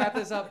 We're gonna wrap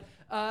this up.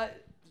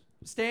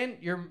 Stan,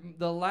 you're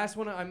the last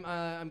one.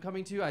 I'm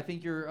coming to. I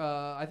think you're.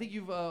 I think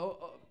you've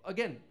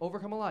again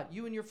overcome a lot.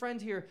 You and your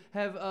friend here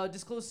have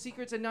disclosed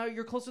secrets, and now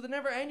you're closer than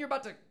ever. And you're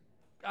about to.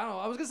 I don't know.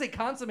 I was gonna say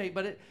consummate,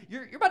 but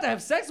you're about to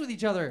have sex with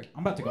each other.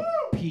 I'm about to go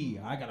pee.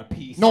 I gotta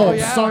pee. No, Oh,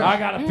 yeah? sorry. I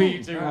got a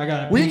pee too. I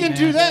gotta We pee, can man.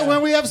 do that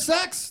when we have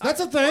sex. That's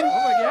a thing. Oh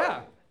my,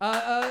 yeah.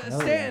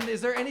 Stan, yeah.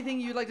 is there anything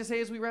you'd like to say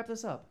as we wrap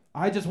this up?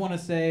 I just want to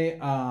say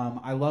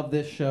I love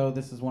this show.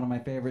 This is one of my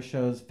favorite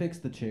shows. Fix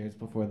the chairs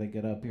before they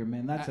get up here,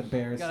 man. That's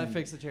embarrassing. Gotta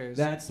fix the chairs.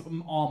 That's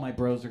all my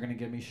bros are gonna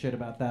give me shit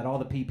about that. All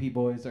the PP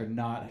boys are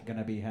not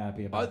gonna be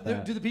happy about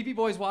that. Do the PP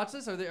boys watch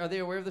this? Are they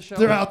aware of the show?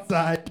 They're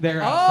outside.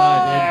 They're Oh,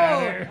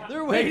 outside. they're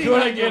They waiting.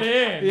 couldn't get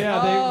in. Yeah,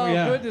 Oh, they,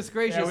 yeah. goodness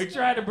gracious. Yeah, we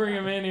tried to bring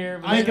him in here.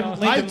 But Lincoln, they don't-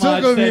 Lincoln took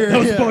Lodge them said here,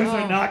 those yeah. boys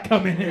are not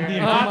coming in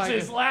here. Not my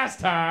since last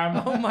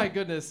time. Oh my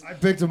goodness. I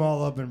picked them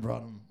all up and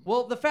brought them.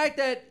 Well, the fact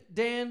that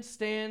Dan,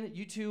 Stan,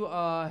 you two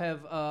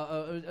have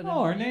Oh,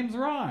 our names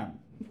rhyme.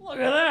 Look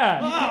at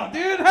that. Oh,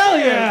 dude, hell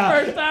yeah!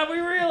 First time we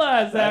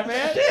realized that,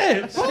 man.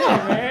 Shit, Shit,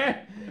 man.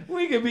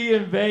 We could be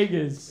in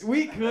Vegas.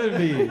 We could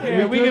be.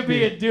 Yeah, we could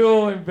be a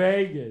duo in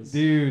Vegas.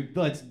 Dude,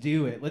 let's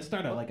do it. Let's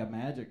start like a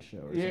magic show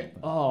or Yeah. something.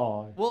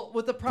 Oh. well,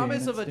 with the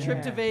promise of a and trip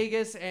to Stan.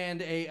 Vegas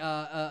and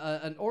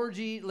an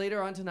orgy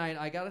later on tonight,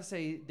 I gotta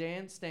say,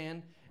 Dan,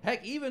 Stan,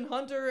 heck, even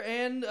Hunter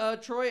and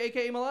Troy,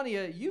 aka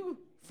Melania, you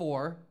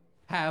 4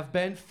 have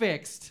been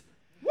fixed.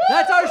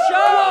 That's our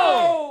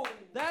show.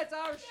 That's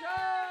our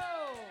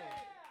show.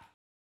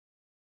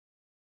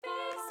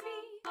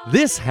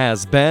 This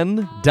has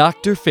been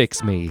Dr.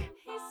 Fix Me.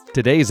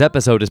 Today's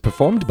episode is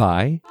performed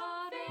by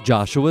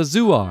Joshua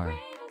Zuar,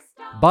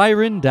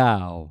 Byron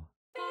Dow,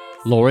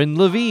 Lauren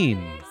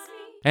Levine,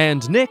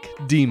 and Nick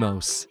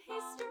Demos.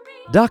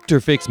 Dr.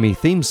 Fix Me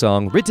theme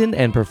song written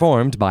and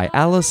performed by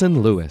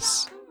Allison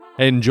Lewis.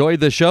 Enjoy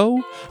the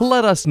show?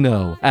 Let us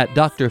know at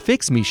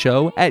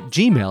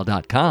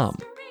drfixmeshow@gmail.com.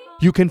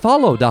 You can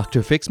follow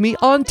Dr. Fix Me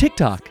on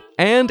TikTok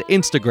and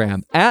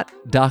Instagram at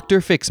Dr.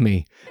 Fix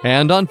Me,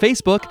 and on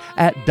Facebook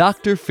at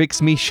Dr.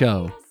 Fix Me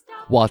Show.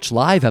 Watch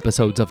live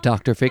episodes of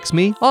Dr. Fix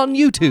Me on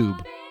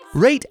YouTube.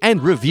 Rate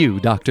and review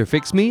Dr.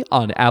 Fix Me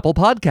on Apple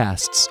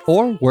Podcasts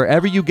or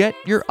wherever you get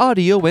your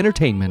audio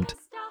entertainment.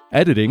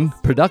 Editing,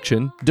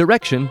 production,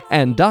 direction,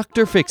 and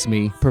Dr. Fix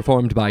Me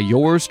performed by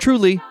yours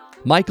truly,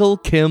 Michael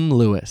Kim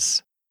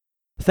Lewis.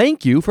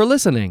 Thank you for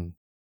listening.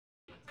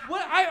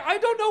 What? I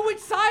don't know which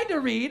side to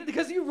read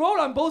because you wrote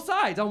on both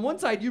sides. On one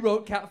side, you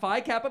wrote Phi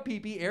Kappa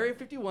PP, Area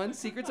 51,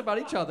 secrets about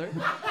each other.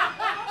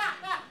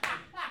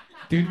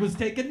 Dude was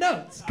taking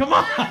notes. Come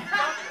on.